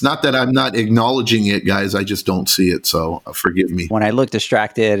it's not that I'm not acknowledging it, guys. I just don't see it. So forgive me. When I look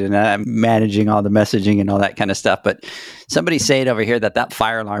distracted and I'm managing all the messaging and all that kind of stuff. But somebody saying over here that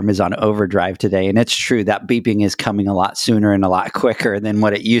fire alarm is on overdrive today. And it's true. That beeping is coming a lot sooner and a lot quicker than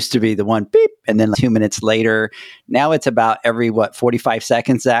what it used to be. The one beep. And then 2 minutes later, now it's about every, 45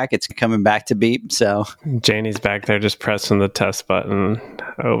 seconds, Zach, it's coming back to beep. So Janie's back there just pressing the test button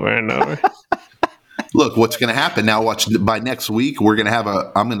over and over. Look, what's going to happen now, watch, by next week, I'm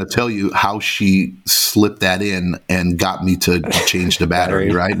going to tell you how she slipped that in and got me to change the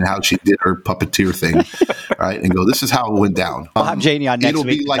battery, right? And how she did her puppeteer thing, right? And go, this is how it went down. I'll have Janie on next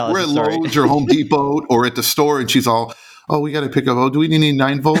week. It'll be like we're at Lowe's or Home Depot or at the store, and she's all, oh, we got to pick up, do we need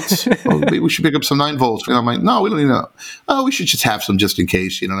 9 volts? Maybe we should pick up some 9 volts. And I'm like, no, we don't need that. Oh, we should just have some just in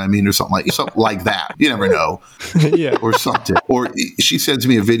case, you know what I mean? Or something like that. You never know. Yeah. Or something. Or she sends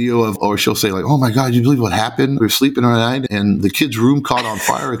me a video or she'll say like, oh my God, you believe what happened? We were sleeping at night and the kid's room caught on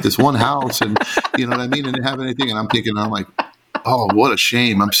fire at this one house, and you know what I mean? And didn't have anything. And I'm like, oh, what a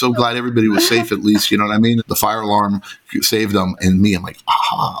shame. I'm so glad everybody was safe at least. You know what I mean? The fire alarm saved them. And me, I'm like,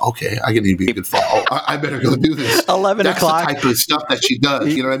 okay, I need to be a good father. I better go do this. 11 o'clock. That's the type of stuff that she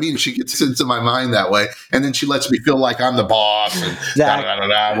does. You know what I mean? She gets into my mind that way. And then she lets me feel like I'm the boss.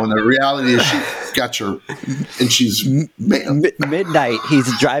 And when the reality is she got and she's midnight.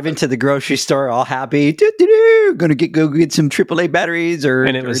 He's driving to the grocery store all happy. Going to go get some AAA batteries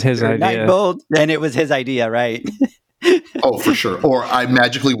and it was his idea. 9 volts. And it was his idea, right? Oh, for sure. Or I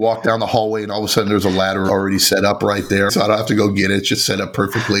magically walk down the hallway and all of a sudden there's a ladder already set up right there. So I don't have to go get it. It's just set up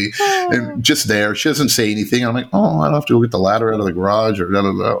perfectly. And just there. She doesn't say anything. I'm like, oh, I don't have to go get the ladder out of the garage or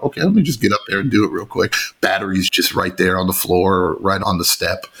okay, let me just get up there and do it real quick. Battery's just right there on the floor or right on the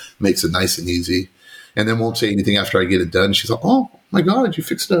step. Makes it nice and easy. And then won't say anything after I get it done. She's like, oh my God, you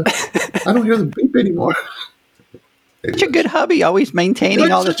fixed it. I don't hear the beep anymore. Such a good hubby, always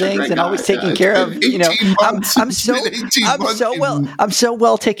maintaining all the things and always taking care of. You know, I'm so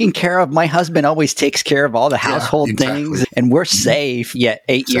well taken care of. My husband always takes care of all the household things, and we're safe. Yet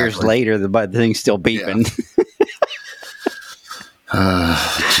 8 years later, the thing's still beeping.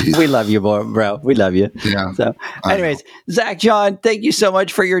 We love you, bro. We love you. Yeah. So, anyways, Zach, John, thank you so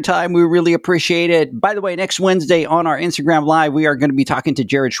much for your time. We really appreciate it. By the way, next Wednesday on our Instagram Live, we are going to be talking to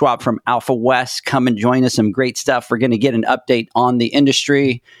Jared Schwab from Alpha West. Come and join us. Some great stuff. We're going to get an update on the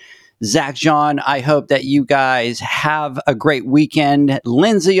industry. Zach, John, I hope that you guys have a great weekend.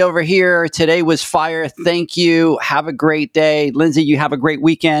 Lindsay over here, today was fire. Thank you. Have a great day. Lindsay, you have a great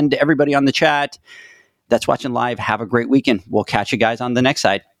weekend. Everybody on the chat that's watching live, have a great weekend. We'll catch you guys on the next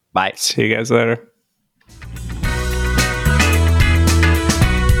side. Bye. See you guys later.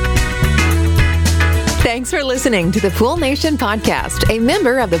 Thanks for listening to the Pool Nation podcast, a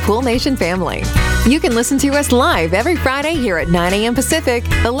member of the Pool Nation family. You can listen to us live every Friday here at 9 a.m. Pacific,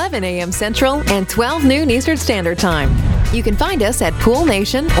 11 a.m. Central, and 12 noon Eastern Standard Time. You can find us at Pool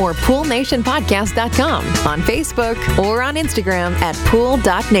Nation or PoolNationPodcast.com, on Facebook, or on Instagram at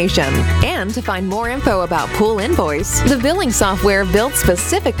Pool.Nation. And to find more info about Pool Invoice, the billing software built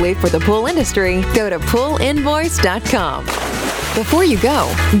specifically for the pool industry, go to PoolInvoice.com. Before you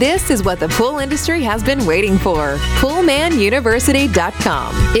go, this is what the pool industry has been waiting for.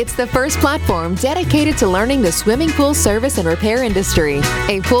 PoolmanUniversity.com. It's the first platform dedicated to learning the swimming pool service and repair industry.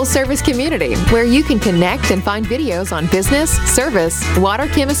 A pool service community where you can connect and find videos on business, service, water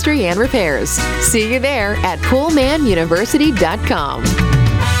chemistry, and repairs. See you there at PoolmanUniversity.com.